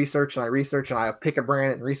research and I pick a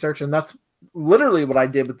brand and research. And that's literally what I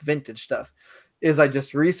did with vintage stuff is I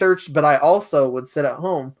just researched, but I also would sit at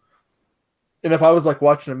home. And if I was like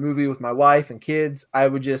watching a movie with my wife and kids, I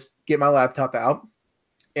would just get my laptop out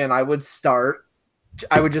and I would just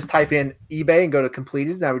type in eBay and go to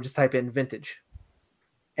completed, and I would just type in vintage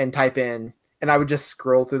and and I would just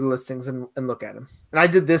scroll through the listings and look at them. And I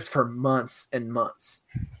did this for months and months,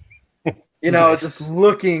 Nice. just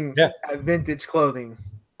looking at vintage clothing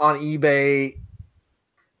on eBay.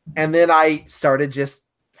 And then I started just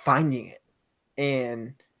finding it,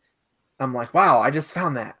 and I'm like, wow, I just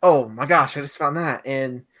found that. Oh my gosh, I just found that.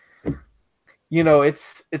 And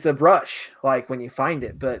it's a brush, like when you find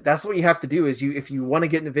it, but that's what you have to do is if you want to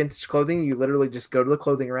get into vintage clothing, you literally just go to the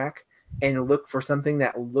clothing rack and look for something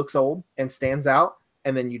that looks old and stands out,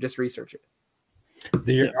 and then you just research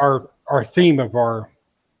it. Our theme of our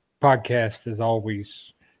podcast is always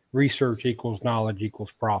research equals knowledge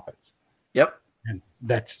equals profits. Yep. And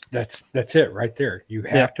that's it right there. You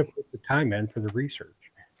have to put the time in for the research.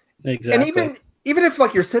 Exactly. And even if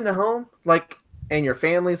like you're sitting at home, like, and your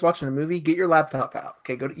family's watching a movie, get your laptop out.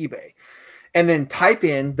 Okay, go to eBay. And then type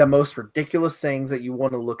in the most ridiculous things that you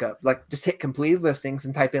want to look up. Like just hit completed listings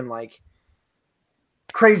and type in like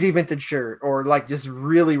crazy vintage shirt or like just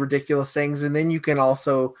really ridiculous things. And then you can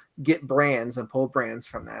also get brands and pull brands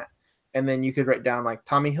from that. And then you could write down like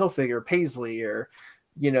Tommy Hilfiger, Paisley, or,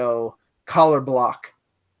 collar block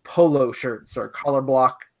polo shirts or collar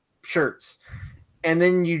block shirts. And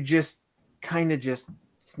then you just kind of just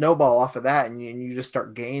snowball off of that, and you just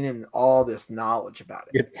start gaining all this knowledge about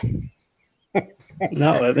it.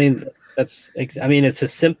 No, I mean it's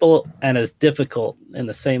as simple and as difficult in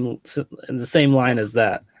the same line as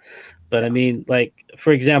that. But I mean, like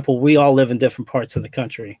for example, we all live in different parts of the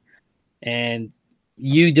country, and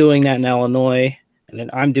you doing that in Illinois, and then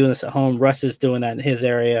I'm doing this at home. Russ is doing that in his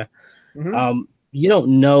area. Mm-hmm. You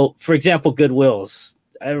don't know, for example, Goodwills,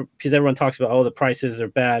 because everyone talks about, the prices are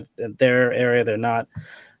bad in their area. They're not.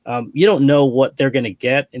 You don't know what they're going to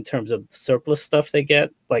get in terms of surplus stuff they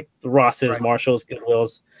get, like the Rosses, Right. Marshalls,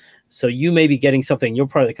 Goodwills. So you may be getting something in your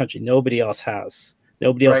part of the country nobody else has,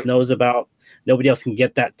 nobody else Right. knows about, nobody else can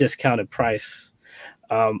get that discounted price.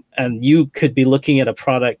 And you could be looking at a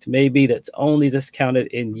product maybe that's only discounted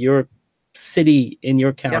in your city, in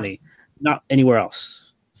your county, not anywhere else.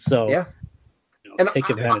 So And take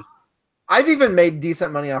advantage. I've even made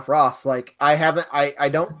decent money off Ross. Like I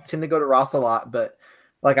don't tend to go to Ross a lot, but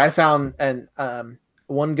like I found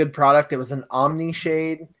one good product. It was an Omni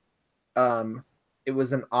Shade. It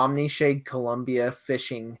was an Omni Shade Columbia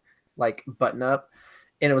fishing like button up,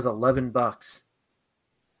 and it was $11.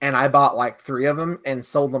 And I bought like 3 of them and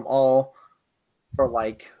sold them all for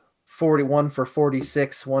like 41 for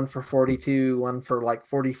 46, one for 42, one for like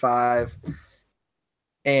 45.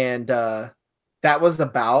 And that was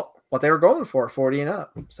about what they were going for, 40 and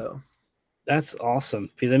up. So that's awesome,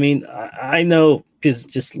 because I mean, I know, because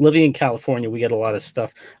just living in California, we get a lot of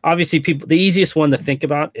stuff. Obviously, the easiest one to think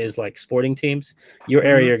about is like sporting teams. Your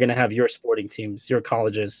area, you're going to have your sporting teams, your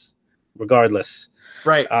colleges, regardless.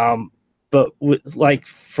 Right. But like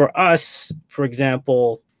for us, for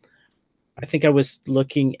example, I think I was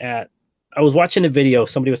watching a video.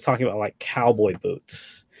 Somebody was talking about like cowboy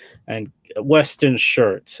boots and Western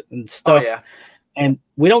shirts and stuff. Oh, yeah. And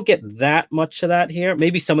we don't get that much of that here.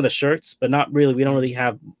 Maybe some of the shirts, but not really. We don't really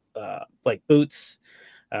have like boots,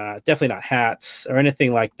 definitely not hats or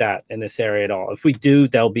anything like that in this area at all. If we do,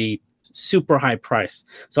 they'll be super high price.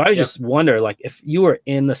 So I just wonder, like, if you were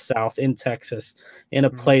in the South, in Texas, in a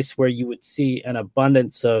place where you would see an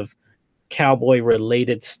abundance of cowboy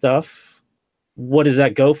related stuff, what does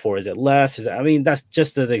that go for? Is it less? That's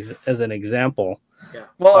just as an example. Yeah.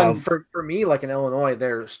 Well, and for me, like in Illinois,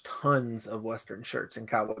 there's tons of Western shirts and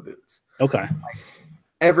cowboy boots. Okay.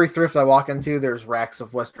 Every thrift I walk into, there's racks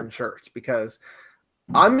of Western shirts, because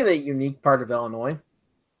I'm in a unique part of Illinois,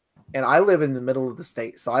 and I live in the middle of the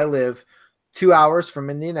state. So I live 2 hours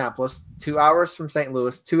from Indianapolis, 2 hours from St.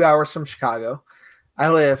 Louis, 2 hours from Chicago. I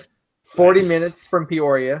live 40 minutes from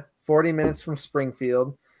Peoria, 40 minutes from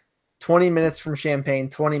Springfield, 20 minutes from Champaign,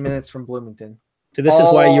 20 minutes from Bloomington. So this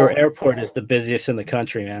is why your airport is the busiest in the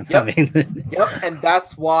country, man. Yep. Yep. And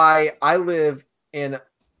that's why I live in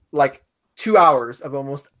like 2 hours of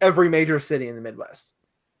almost every major city in the Midwest.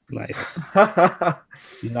 Nice.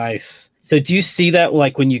 Nice. So do you see that,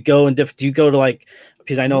 like, when you go do you go to, like,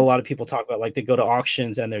 because I know a lot of people talk about, like, they go to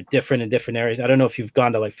auctions and they're different in different areas. I don't know if you've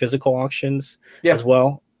gone to like physical auctions as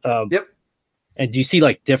well. Yep. And do you see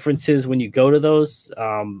like differences when you go to those?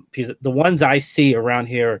 Because the ones I see around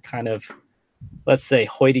here are kind of, let's say,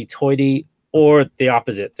 hoity-toity, or the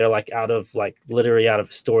opposite. They're like literally out of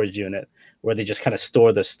a storage unit where they just kind of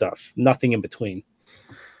store the stuff, nothing in between.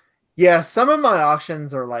 Yeah, some of my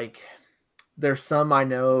auctions are like, there's some I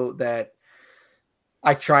know that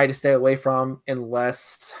I try to stay away from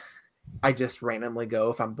unless I just randomly go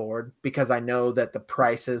if I'm bored because I know that the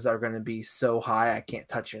prices are going to be so high I can't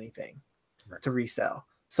touch anything to resell.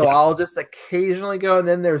 So I'll just occasionally go, and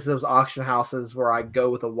then there's those auction houses where I go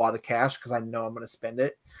with a wad of cash because I know I'm going to spend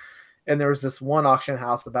it. And there was this one auction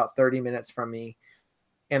house about 30 minutes from me,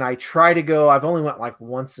 and I try to go. I've only went like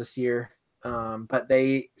once this year, but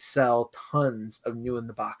they sell tons of new in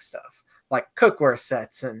the box stuff, like cookware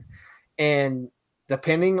sets, and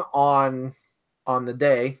depending on the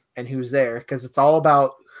day and who's there, because it's all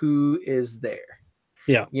about who is there.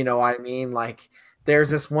 Yeah, you know what I mean. Like there's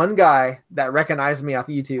this one guy that recognized me off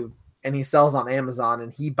YouTube, and he sells on Amazon,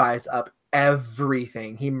 and he buys up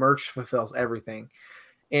everything. He merch fulfills everything.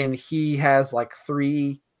 And he has like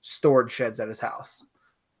 3 storage sheds at his house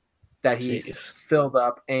that he's filled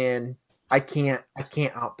up, and I can't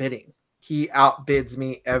outbid him. He outbids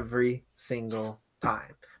me every single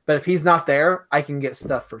time. But if he's not there, I can get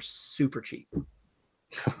stuff for super cheap.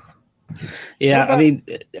 Yeah, I mean,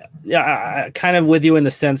 I kind of with you in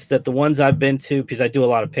the sense that the ones I've been to, because I do a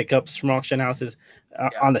lot of pickups from auction houses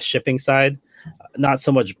on the shipping side, not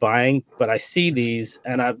so much buying, but I see these,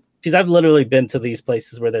 and because I've literally been to these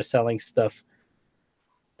places where they're selling stuff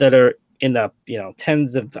that are in the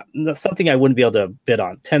tens of something I wouldn't be able to bid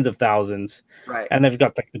on, tens of thousands, right? And they've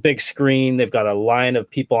got like the big screen, they've got a line of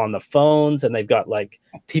people on the phones, and they've got like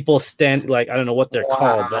people stand like I don't know what they're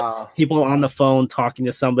called, but people on the phone talking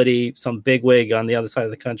to somebody, some bigwig on the other side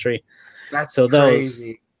of the country. That's so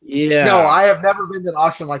crazy. No, I have never been to an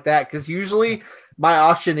auction like that because usually my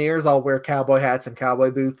auctioneers all wear cowboy hats and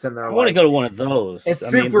cowboy boots, and I want to go to one of those. It's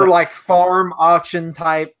super like farm auction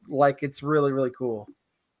type, like it's really really cool.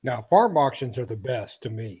 Now, farm auctions are the best to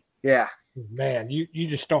me. Yeah, man, you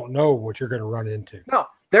just don't know what you're going to run into. No,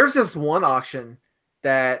 there's this one auction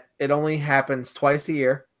that it only happens twice a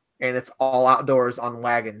year, and it's all outdoors on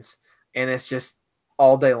wagons, and it's just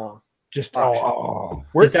all day long. Just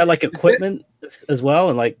is that like equipment as well,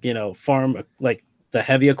 and like farm like the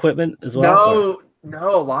heavy equipment as well?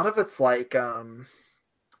 No, a lot of it's like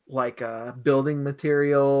building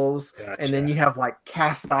materials. Gotcha. And then you have like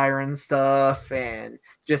cast iron stuff and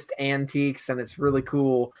just antiques, and it's really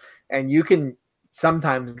cool. And you can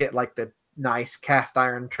sometimes get like the nice cast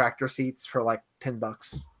iron tractor seats for like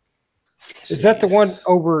 $10. Is that the one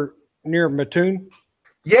over near Mattoon?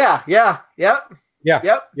 Yeah. Yep.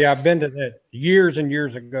 Yeah, I've been to that years and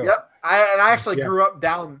years ago. Yep. I actually grew up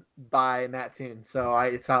down by Mattoon, so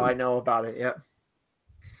it's how I know about it. Yep.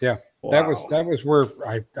 Yeah. Wow. That was where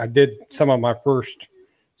I did some of my first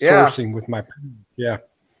sourcing with my parents. Yeah.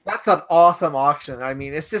 That's an awesome auction. I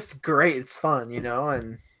mean, it's just great. It's fun, and I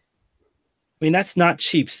mean, that's not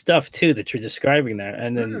cheap stuff too that you're describing there.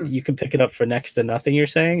 And then you can pick it up for next to nothing, you're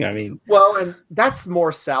saying? I mean, well, and that's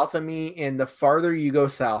more south of me, and the farther you go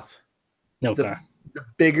south, the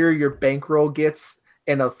bigger your bankroll gets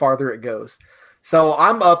and the farther it goes. So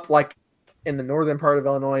I'm up like in the northern part of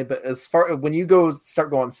Illinois, but as far when you start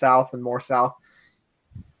going south and more south,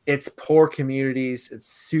 it's poor communities, it's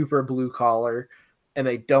super blue collar, and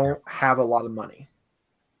they don't have a lot of money.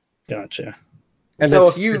 Gotcha. And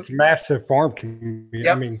so it's massive farm community.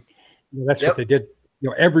 Yep. I mean, that's what they did.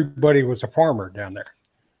 Everybody was a farmer down there.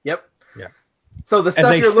 Yep. Yeah. So the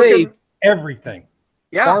stuff you're looking everything.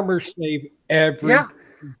 Yeah. Farmers save every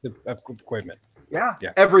piece of equipment. Yeah.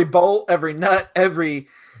 Every bolt, every nut, everything.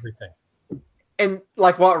 And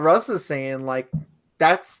like what Russ is saying, like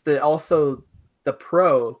that's also the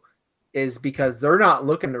pro is because they're not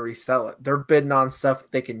looking to resell it. They're bidding on stuff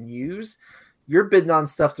they can use. You're bidding on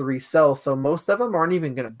stuff to resell, so most of them aren't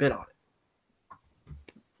even going to bid on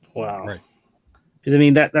it. Wow. Right. Because I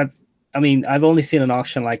mean that's I've only seen an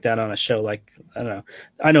auction like that on a show. Like I don't know.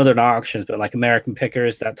 I know they're not auctions, but like American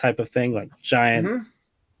Pickers, that type of thing, like giant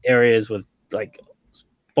areas with like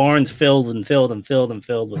barns filled with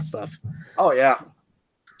stuff. Oh yeah.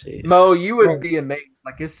 Jeez. Mo, you would be amazed.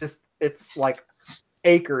 Like it's like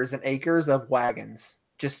acres and acres of wagons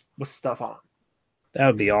just with stuff on them. That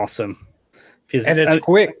would be awesome. And it's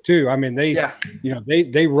quick too. I mean,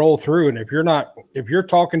 they roll through, and if you're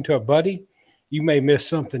talking to a buddy, you may miss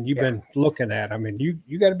something you've been looking at. I mean,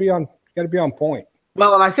 you got to be on point.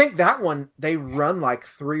 Well, and I think that one they run like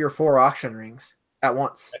 3 or 4 auction rings at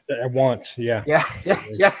once. Yeah.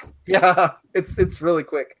 Yeah. It's really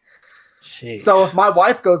quick. Jeez. So if my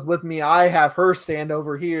wife goes with me, I have her stand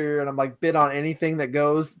over here, and I'm like bid on anything that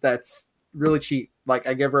goes that's really cheap. Like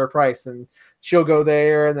I give her a price, and she'll go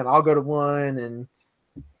there, and then I'll go to one, and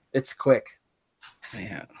it's quick.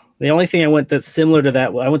 Yeah. The only thing I went that's similar to that,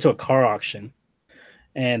 I went to a car auction,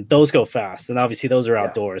 and those go fast, and obviously those are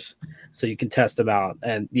outdoors, so you can test them out.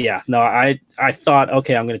 And I thought,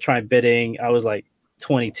 okay, I'm going to try bidding. I was like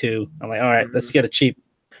 22. I'm like, all right, let's get a cheap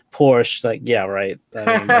Porsche. Like, yeah, right.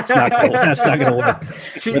 I mean, that's not gonna work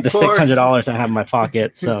with the $600 I have in my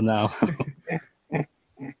pocket. So no.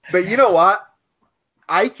 But you know what?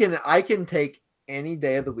 I can take any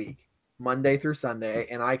day of the week, Monday through Sunday,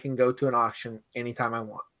 and I can go to an auction anytime I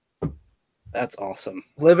want. That's awesome.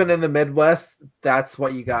 Living in the Midwest, that's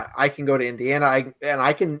what you got. I can go to Indiana,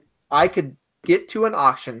 I could get to an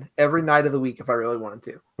auction every night of the week if I really wanted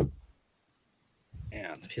to.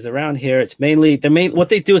 Yeah, because around here, it's mainly what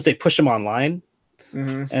they do is they push them online,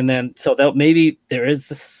 and then so maybe there is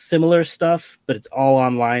similar stuff, but it's all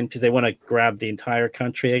online because they want to grab the entire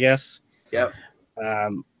country, I guess. Yep.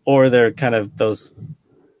 Or they're kind of those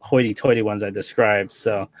hoity-toity ones I described.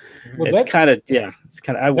 So it's kind of.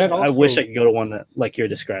 I wish I could go to one that like you're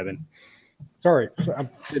describing. Sorry, I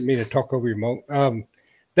didn't mean to talk over your Mo.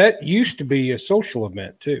 That used to be a social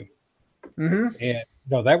event too, and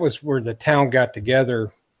that was where the town got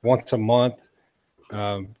together once a month.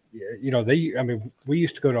 We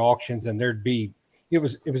used to go to auctions, and it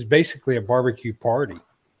was basically a barbecue party.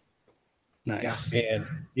 Nice. And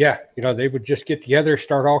they would just get together,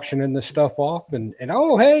 start auctioning the stuff off, and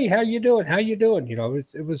oh, hey, how you doing?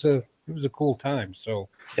 It was a cool time. So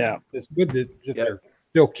yeah, it's good that they're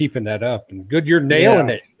still keeping that up, and good you're nailing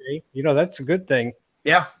it. That's a good thing.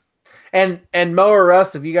 Yeah. And Mo or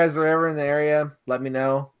Russ, if you guys are ever in the area, let me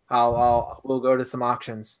know. We'll go to some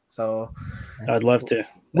auctions. So I'd love to.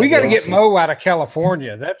 We got to get Mo out of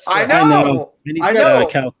California. I know.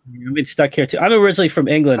 I've been stuck here too. I'm originally from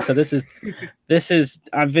England, so this is.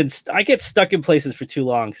 I get stuck in places for too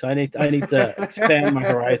long, so I need to expand my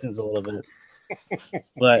horizons a little bit.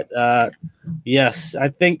 But yes, I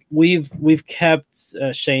think we've kept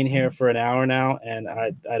Shane here for an hour now, and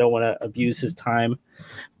I don't want to abuse his time.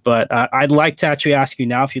 But I'd like to actually ask you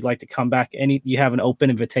now if you'd like to come back. You have an open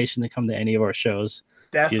invitation to come to any of our shows.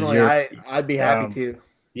 Definitely, I'd be happy to.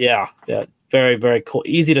 Yeah, very, very cool.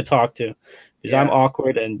 Easy to talk to, because I'm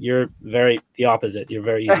awkward and you're the opposite. You're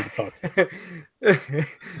very easy to talk to.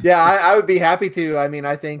 Yeah, I would be happy to. I mean,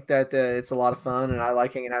 I think that it's a lot of fun, and I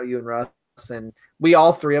like hanging out with you and Russ. And we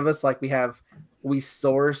all three of us, we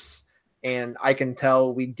source, and I can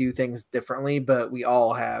tell we do things differently, but we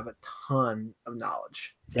all have a ton of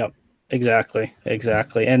knowledge. Yep, exactly.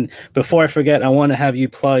 And before I forget, I want to have you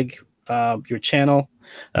plug your channel.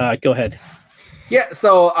 Go ahead. Yeah,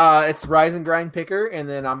 so it's Rise and Grind Picker, and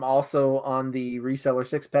then I'm also on the Reseller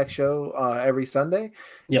Six-Pack show every Sunday.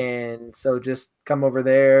 Yep. And so just come over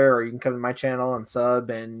there, or you can come to my channel and sub,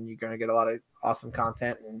 and you're going to get a lot of awesome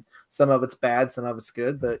content. And some of it's bad, some of it's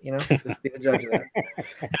good, but, just be the judge of that.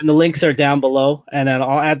 And the links are down below, and then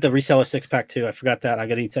I'll add the Reseller Six-Pack too. I forgot that.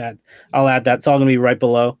 I'll add that. It's all going to be right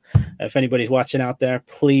below. If anybody's watching out there,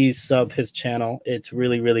 please sub his channel. It's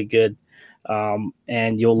really, really good.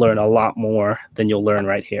 And you'll learn a lot more than you'll learn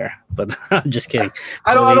right here. But I'm just kidding.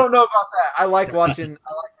 I don't know about that. I like watching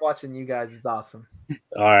you guys. It's awesome.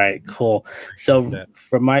 All right, cool. So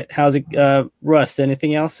how's it, Russ,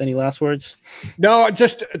 anything else? Any last words? No,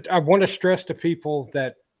 I want to stress to people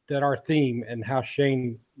that our theme and how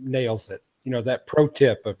Shane nails it, that pro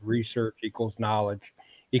tip of research equals knowledge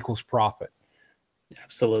equals profit.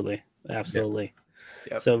 Absolutely.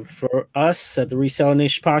 Yep. So for us at the Reseller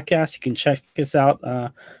Niche Podcast, you can check us out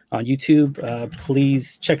on YouTube.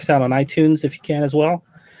 Please check us out on iTunes if you can as well.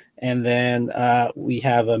 And then we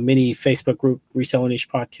have a mini Facebook group, Reseller Niche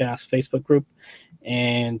Podcast Facebook group.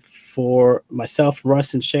 And for myself,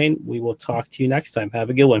 Russ, and Shane, we will talk to you next time. Have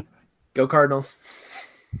a good one. Go Cardinals.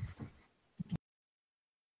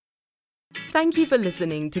 Thank you for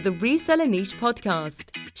listening to the Reseller Niche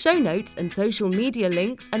Podcast. Show notes and social media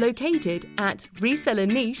links are located at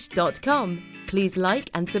resellerniche.com. Please like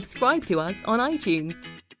and subscribe to us on iTunes.